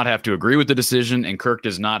does not have to agree with the decision, and Kirk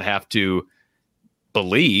does not have to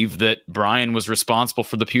believe that Brian was responsible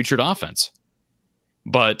for the putrid offense.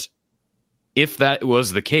 But if that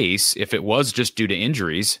was the case, if it was just due to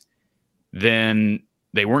injuries, then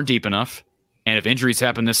they weren't deep enough. And if injuries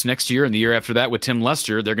happen this next year and the year after that with Tim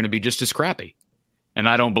Lester, they're going to be just as crappy. And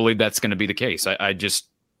I don't believe that's going to be the case. I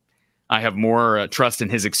have more trust in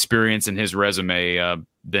his experience and his resume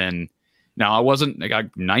than... Now, I wasn't...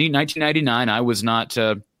 1999, I was not...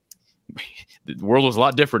 the world was a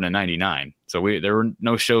lot different in 99. So there were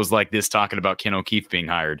no shows like this talking about Ken O'Keefe being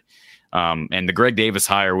hired. And the Greg Davis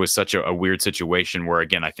hire was such a weird situation where,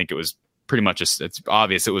 again, I think it was pretty much... it's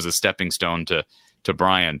obvious it was a stepping stone to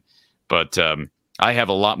Brian. But I have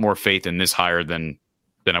a lot more faith in this hire than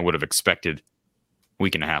I would have expected a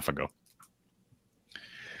week and a half ago.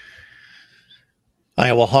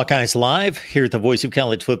 Iowa Hawkeyes Live here at the Voice of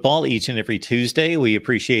College Football each and every Tuesday. We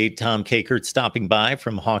appreciate Tom Kakert stopping by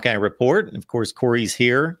from Hawkeye Report. And of course, Corey's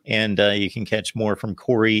here, and you can catch more from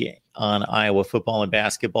Corey on Iowa football and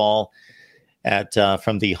basketball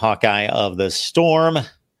from the Hawkeye of the Storm.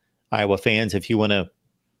 Iowa fans, if you want to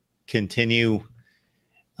continue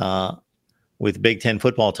with Big Ten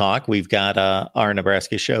football talk, we've got our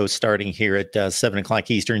Nebraska show starting here at 7 o'clock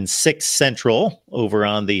Eastern, 6 Central over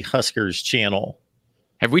on the Huskers channel.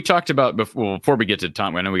 Have we talked about, before we get to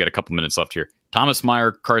Tom, I know we got a couple minutes left here. Thomas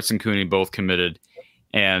Meyer, Carson Cooney, both committed.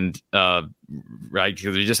 And right,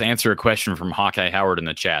 they just answer a question from Hawkeye Howard in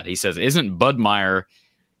the chat. He says, isn't Bud Meyer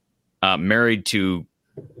married to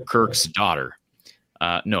Kirk's daughter?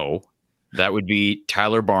 No, that would be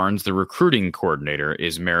Tyler Barnes, the recruiting coordinator,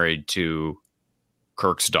 is married to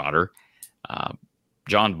Kirk's daughter.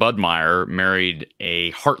 John Budmeyer married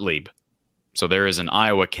a Hartlieb. So there is an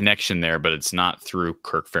Iowa connection there, but it's not through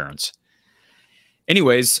Kirk Ferentz.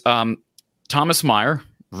 Anyways, Thomas Meyer,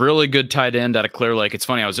 really good tight end out of Clear Lake. It's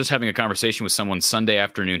funny, I was just having a conversation with someone Sunday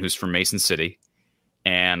afternoon who's from Mason City.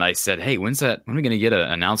 And I said, hey, when are we going to get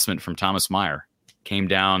an announcement from Thomas Meyer? Came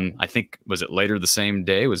down, I think, was it later the same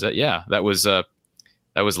day? Was that? Yeah, that was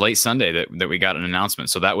late Sunday that we got an announcement.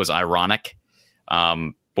 So that was ironic.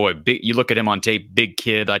 Boy, you look at him on tape, big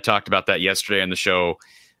kid. I talked about that yesterday on the show.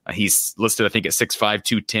 He's listed, I think, at 6'5",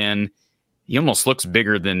 210. He almost looks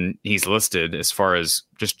bigger than he's listed as far as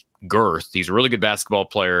just girth. He's a really good basketball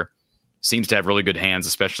player. Seems to have really good hands,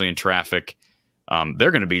 especially in traffic. They're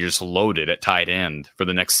going to be just loaded at tight end for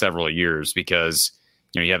the next several years because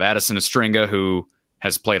you have Addison Estringa, who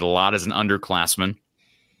has played a lot as an underclassman.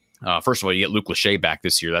 First of all, you get Luke Lachey back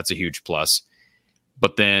this year. That's a huge plus.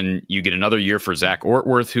 But then you get another year for Zach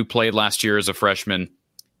Ortworth, who played last year as a freshman.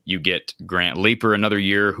 You get Grant Leaper another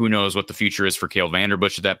year. Who knows what the future is for Cale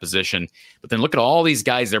Vanderbush at that position. But then look at all these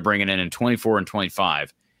guys they're bringing in 24 and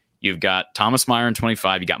 25. You've got Thomas Meyer in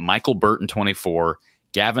 25. You got Michael Burt in 24.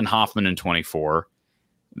 Gavin Hoffman in 24.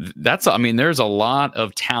 There's a lot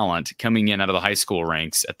of talent coming in out of the high school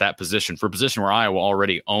ranks at that position, for a position where Iowa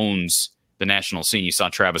already owns the national scene. You saw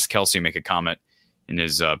Travis Kelce make a comment in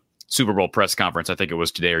his Super Bowl press conference, I think it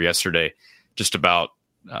was today or yesterday, just about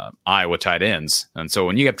Iowa tight ends. And so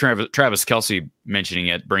when you have Travis Kelce mentioning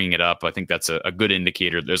it, bringing it up, I think that's a good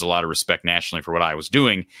indicator. There's a lot of respect nationally for what Iowa's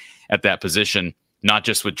doing at that position, not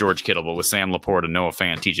just with George Kittle, but with Sam Laporta, Noah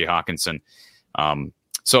Fant, TJ Hawkinson.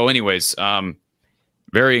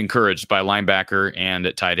 Very encouraged by linebacker and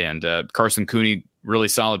at tight end. Carson Cooney, really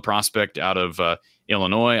solid prospect out of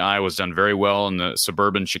Illinois. Iowa's done very well in the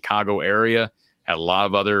suburban Chicago area. Had a lot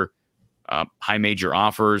of other high major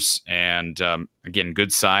offers, and again,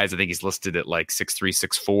 good size. I think he's listed at like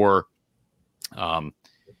 6'3", 6'4".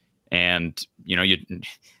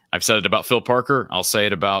 I've said it about Phil Parker. I'll say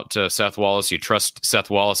it about Seth Wallace. You trust Seth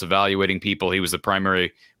Wallace evaluating people. He was the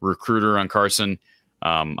primary recruiter on Carson.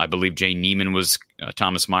 I believe Jay Neiman was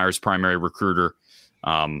Thomas Meyer's primary recruiter.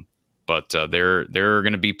 But they're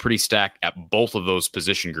going to be pretty stacked at both of those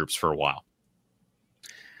position groups for a while.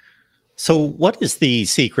 So what is the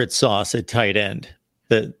secret sauce at tight end?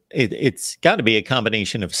 It's got to be a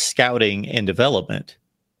combination of scouting and development.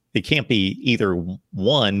 It can't be either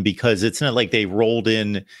one, because it's not like they rolled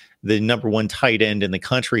in the number one tight end in the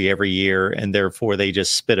country every year and therefore they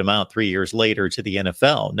just spit him out 3 years later to the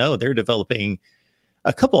NFL. No, they're developing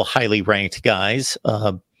a couple of highly ranked guys.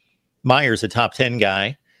 Meyer's a top 10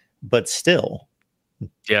 guy, but still.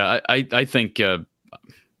 Yeah, I think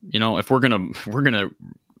if we're gonna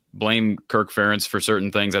blame Kirk Ferentz for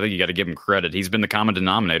certain things, I think you got to give him credit. He's been the common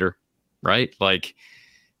denominator, right? Like,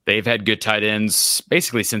 they've had good tight ends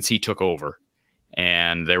basically since he took over.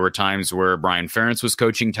 And there were times where Brian Ferentz was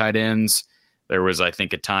coaching tight ends. There was, I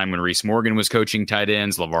think, a time when Reese Morgan was coaching tight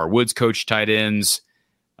ends. LeVar Woods coached tight ends.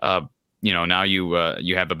 Now you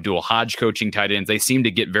have Abdul Hodge coaching tight ends. They seem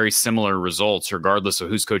to get very similar results regardless of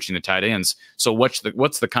who's coaching the tight ends. So what's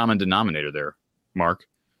the common denominator there, Mark?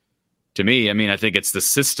 To me, I think it's the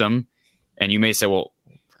system. And you may say, well,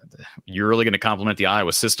 you're really going to compliment the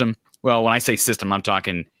Iowa system? Well, when I say system, I'm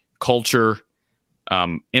talking culture,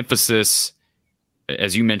 emphasis,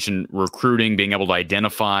 as you mentioned, recruiting, being able to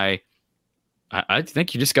identify. I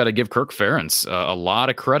think you just got to give Kirk Ferentz a lot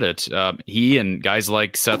of credit. He and guys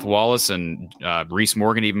like Seth Wallace and Reese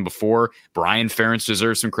Morgan, even before, Brian Ferentz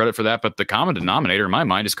deserves some credit for that. But the common denominator in my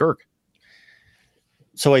mind is Kirk.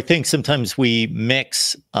 So I think sometimes we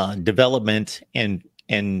mix development and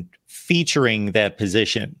featuring that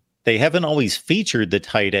position. They haven't always featured the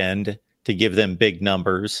tight end to give them big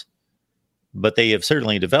numbers, but they have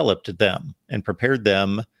certainly developed them and prepared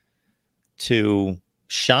them to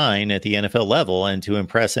shine at the NFL level and to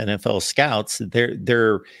impress NFL scouts.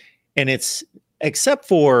 And it's, except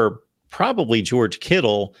for probably George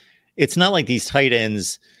Kittle, it's not like these tight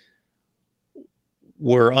ends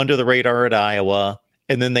were under the radar at Iowa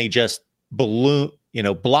and then they just blossomed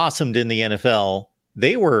in the NFL.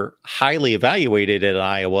 They were highly evaluated at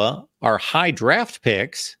Iowa, are high draft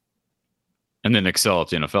picks, and then excel at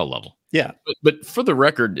the NFL level. Yeah. But for the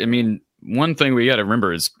record, one thing we got to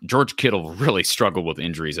remember is George Kittle really struggled with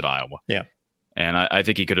injuries at Iowa. Yeah. And I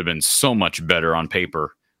think he could have been so much better on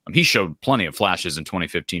paper. He showed plenty of flashes in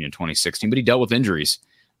 2015 and 2016, but he dealt with injuries.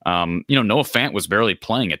 Noah Fant was barely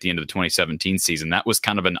playing at the end of the 2017 season. That was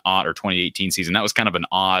kind of an odd, or 2018 season. That was kind of an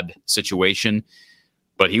odd situation.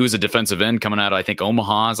 But he was a defensive end coming out of, I think,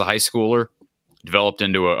 Omaha as a high schooler, developed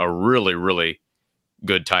into a really, really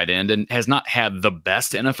good tight end, and has not had the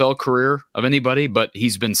best NFL career of anybody, but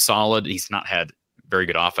he's been solid. He's not had very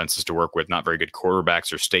good offenses to work with, not very good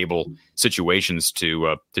quarterbacks or stable situations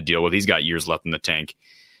to deal with. He's got years left in the tank.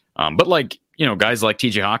 But guys like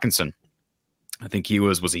TJ Hawkinson, I think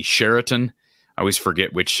was he Sheraton? I always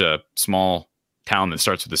forget which small town that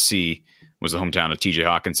starts with a C was the hometown of TJ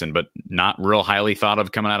Hawkinson, but not real highly thought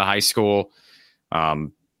of coming out of high school.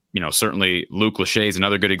 Certainly Luke Lachey is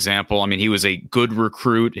another good example. He was a good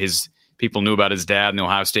recruit. His people knew about his dad and the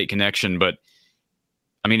Ohio State connection, but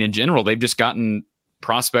in general, they've just gotten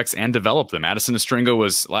prospects and developed them. Addison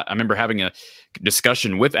Estringa I remember having a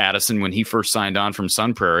discussion with Addison when he first signed on from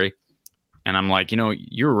Sun Prairie. And I'm like,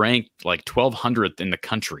 you're ranked like 1200th in the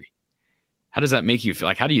country. How does that make you feel?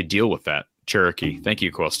 Like, how do you deal with that? Cherokee. Thank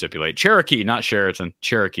you, Coil Stipulate. Cherokee, not Sheraton.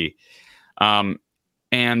 Cherokee. And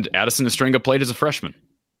Addison Estringa played as a freshman.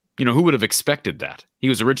 Who would have expected that? He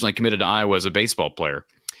was originally committed to Iowa as a baseball player.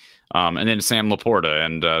 And then Sam Laporta,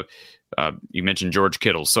 and you mentioned George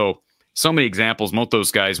Kittle. So many examples. Most of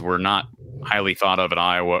those guys were not highly thought of at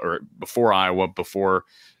Iowa or before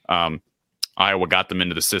Iowa got them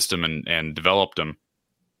into the system and developed them.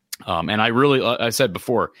 And I said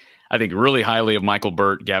before, I think really highly of Michael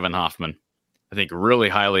Burt, Gavin Hoffman. I think really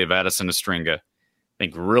highly of Addison Estringa. I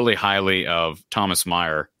think really highly of Thomas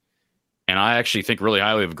Meyer. And I actually think really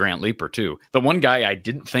highly of Grant Leaper, too. The one guy I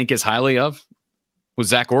didn't think as highly of was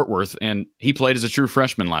Zach Ortworth, and he played as a true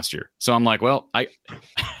freshman last year. So I'm like, well,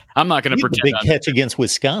 I'm not going to pretend. Big catch against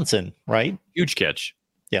Wisconsin, right? Huge catch.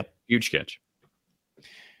 Yep. Huge catch.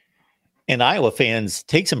 And Iowa fans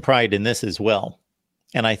take some pride in this as well.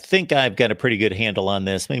 And I think I've got a pretty good handle on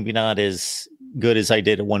this. Maybe not as good as I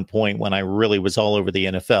did at one point when I really was all over the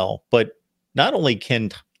NFL. But not only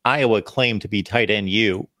can Iowa claim to be tight end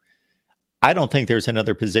U, I don't think there's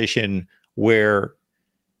another position where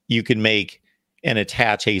you can make and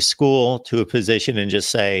attach a school to a position and just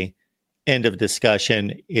say, end of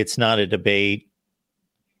discussion. It's not a debate.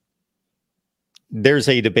 There's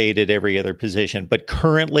a debate at every other position. But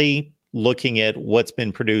currently, looking at what's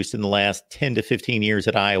been produced in the last 10 to 15 years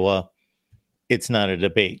at Iowa, it's not a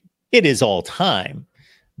debate. It is all time,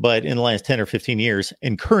 but in the last 10 or 15 years,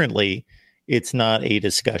 and currently, it's not a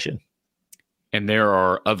discussion. And there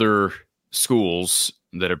are other schools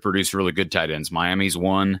that have produced really good tight ends. Miami's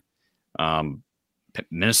one.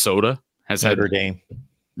 Minnesota has Notre Dame.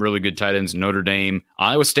 Really good tight ends. Notre Dame.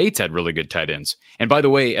 Iowa State's had really good tight ends. And by the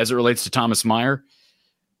way, as it relates to Thomas Meyer,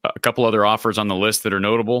 a couple other offers on the list that are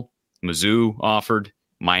notable. Mizzou offered.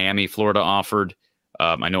 Miami, Florida offered.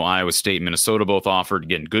 I know Iowa State and Minnesota both offered.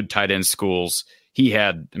 Again, good tight end schools. He's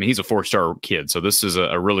a 4-star kid, so this is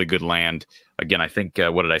a really good land. Again, I think,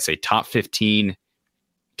 what did I say? Top 15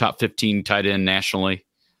 tight end nationally.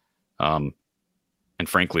 And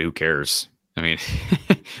frankly, who cares? I mean,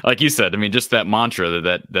 like you said, just that mantra,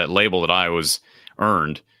 that label that Iowa's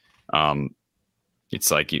earned.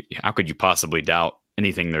 It's like, how could you possibly doubt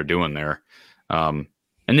anything they're doing there? And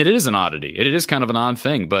it is an oddity. It is kind of an odd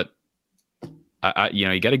thing, but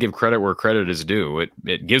you got to give credit where credit is due.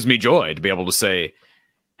 It gives me joy to be able to say,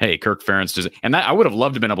 hey, Kirk Ferentz does it. And that I would have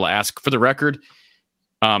loved to have been able to ask for the record.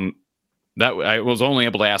 That I was only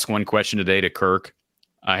able to ask one question today to Kirk.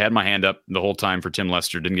 I had my hand up the whole time for Tim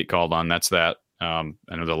Lester. Didn't get called on. That's that. I know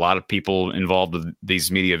there's a lot of people involved with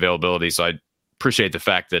these media availabilities, so I appreciate the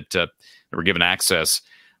fact that we're given access.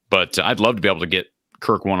 But I'd love to be able to get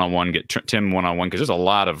Kirk one-on-one, get Tim one-on-one, because there's a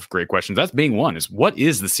lot of great questions. That's being one, is what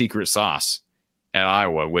is the secret sauce at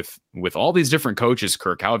Iowa with all these different coaches,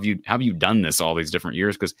 Kirk? How have you done this all these different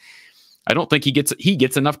years? Because I don't think he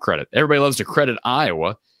gets enough credit. Everybody loves to credit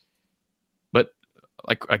Iowa, but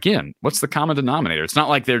like, again, what's the common denominator? It's not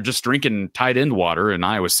like they're just drinking tight end water in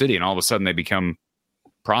Iowa City and all of a sudden they become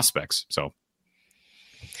prospects. So,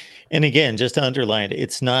 and again, just to underline it,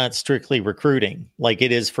 it's not strictly recruiting like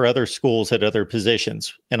it is for other schools at other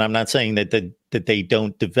positions. And I'm not saying that they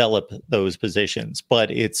don't develop those positions, but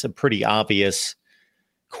it's a pretty obvious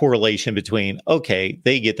correlation between, okay,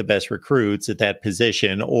 they get the best recruits at that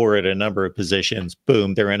position or at a number of positions.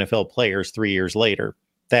 Boom, they're NFL players 3 years later.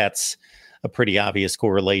 That's a pretty obvious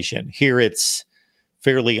correlation. Here it's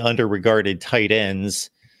fairly underregarded tight ends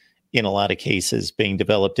in a lot of cases being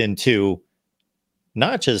developed into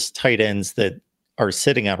not just tight ends that are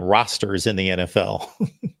sitting on rosters in the NFL,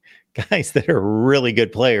 guys that are really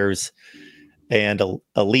good players and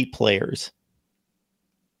elite players.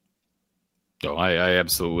 Oh, I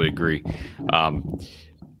absolutely agree.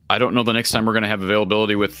 I don't know the next time we're going to have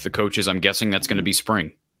availability with the coaches. I'm guessing that's going to be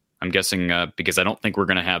spring. I'm guessing because I don't think we're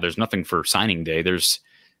going to there's nothing for signing day. They're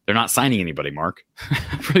not signing anybody, Mark,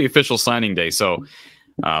 for the official signing day. So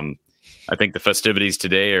I think the festivities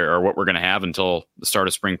today are what we're going to have until the start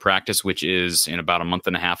of spring practice, which is in about a month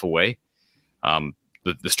and a half away. The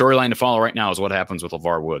storyline to follow right now is what happens with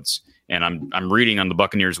LeVar Woods. And I'm reading on the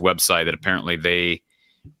Buccaneers website that apparently they,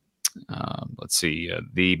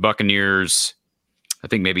 the Buccaneers, I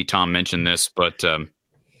think maybe Tom mentioned this, but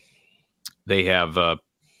they have,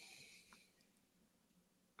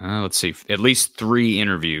 at least 3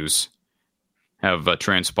 interviews have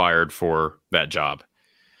transpired for that job.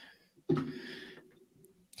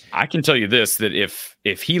 I can tell you this, that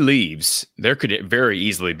if he leaves, there could very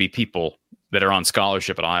easily be people that are on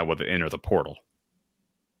scholarship at Iowa that enter the portal.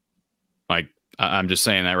 Like, I'm just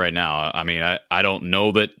saying that right now. I mean, I don't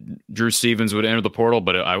know that Drew Stevens would enter the portal,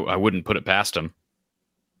 but I wouldn't put it past him.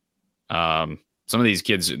 Some of these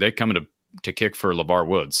kids, they're coming to kick for LeVar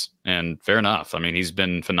Woods, and fair enough. I mean, he's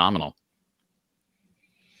been phenomenal.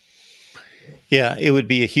 Yeah, it would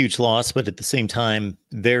be a huge loss, but at the same time,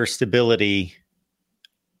 their stability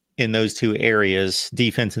in those two areas,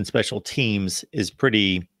 defense and special teams, is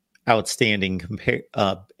pretty outstanding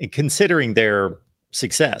considering their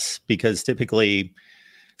success, because typically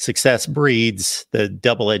success breeds, the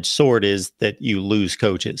double-edged sword is that you lose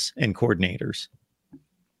coaches and coordinators.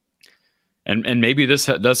 And maybe this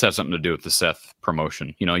does have something to do with the Seth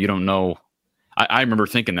promotion. You know, you don't know. I remember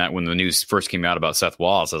thinking that when the news first came out about Seth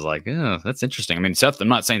Wallace, I was like, oh, that's interesting. I mean, Seth, I'm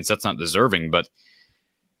not saying Seth's not deserving, but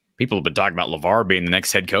people have been talking about LeVar being the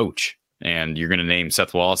next head coach. And you're going to name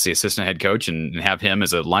Seth Wallace the assistant head coach and have him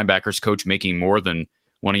as a linebackers coach making more than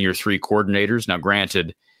one of your three coordinators. Now,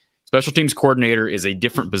 granted, special teams coordinator is a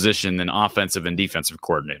different position than offensive and defensive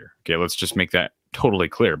coordinator. Okay, let's just make that totally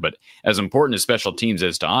clear. But as important as special teams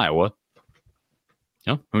is to Iowa,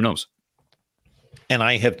 you know, who knows? And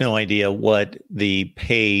I have no idea what the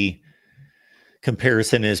pay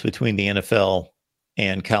comparison is between the NFL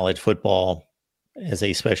and college football as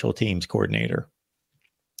a special teams coordinator.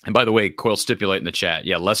 And by the way, Coyle stipulate in the chat.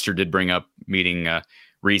 Yeah, Lester did bring up meeting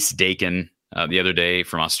Reese Dakin the other day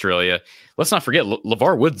from Australia. Let's not forget,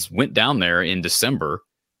 LeVar Woods went down there in December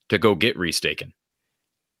to go get Reese Dakin.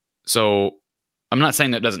 So I'm not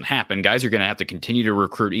saying that doesn't happen. Guys are going to have to continue to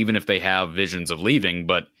recruit even if they have visions of leaving,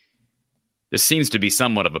 but this seems to be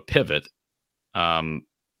somewhat of a pivot. I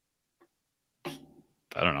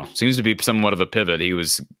don't know. Seems to be somewhat of a pivot. He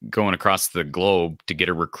was going across the globe to get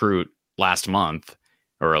a recruit last month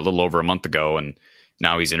or a little over a month ago, and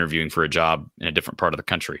now he's interviewing for a job in a different part of the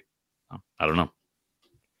country. I don't know.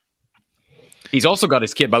 He's also got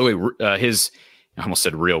his kid, by the way, I almost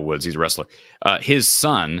said real Woods. He's a wrestler. His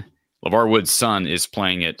son, LeVar Woods' son, is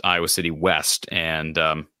playing at Iowa City West, and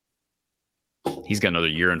he's got another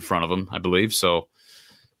year in front of him, I believe. So,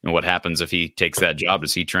 you know, what happens if he takes that job?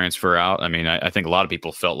 Does he transfer out? I mean, I think a lot of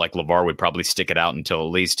people felt like LeVar would probably stick it out until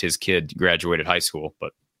at least his kid graduated high school,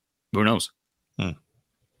 but who knows?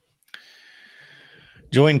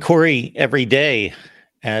 Join Corey every day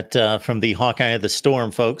at from the Hawkeye of the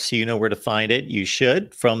Storm, folks. You know where to find it. You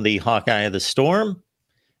should. From the Hawkeye of the Storm,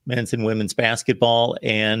 men's and women's basketball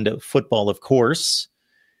and football, of course.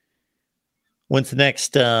 When's the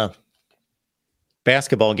next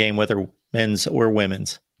basketball game, whether men's or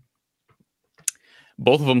women's?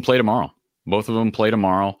 Both of them play tomorrow.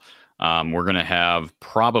 We're going to have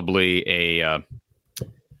probably a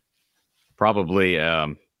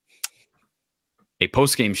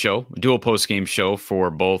post-game show, a dual post-game show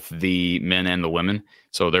for both the men and the women.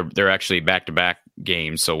 So they're actually back-to-back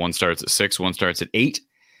games. So one starts at 6, one starts at 8.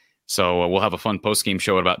 So we'll have a fun post-game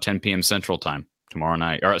show at about 10 p.m. Central Time tomorrow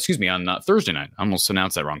night. Or excuse me, on Thursday night. I almost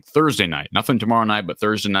announced that wrong. Thursday night. Nothing tomorrow night, but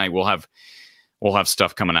Thursday night we'll have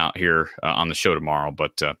stuff coming out here on the show tomorrow.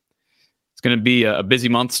 But it's going to be a busy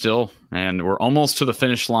month still, and we're almost to the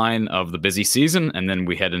finish line of the busy season, and then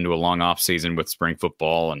we head into a long off season with spring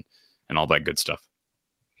football and all that good stuff.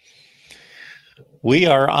 We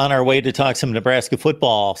are on our way to talk some Nebraska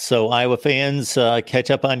football. So Iowa fans,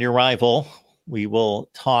 catch up on your rival. We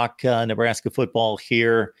will talk Nebraska football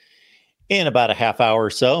here in about a half hour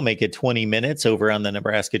or so. Make it 20 minutes over on the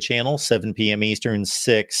Nebraska channel, 7 p.m. Eastern,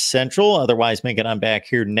 6 Central. Otherwise, make it on back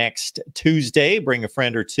here next Tuesday. Bring a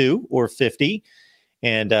friend or two or 50.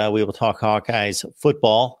 And we will talk Hawkeyes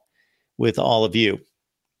football with all of you.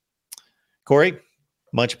 Corey,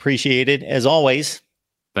 much appreciated as always.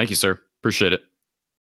 Thank you, sir. Appreciate it.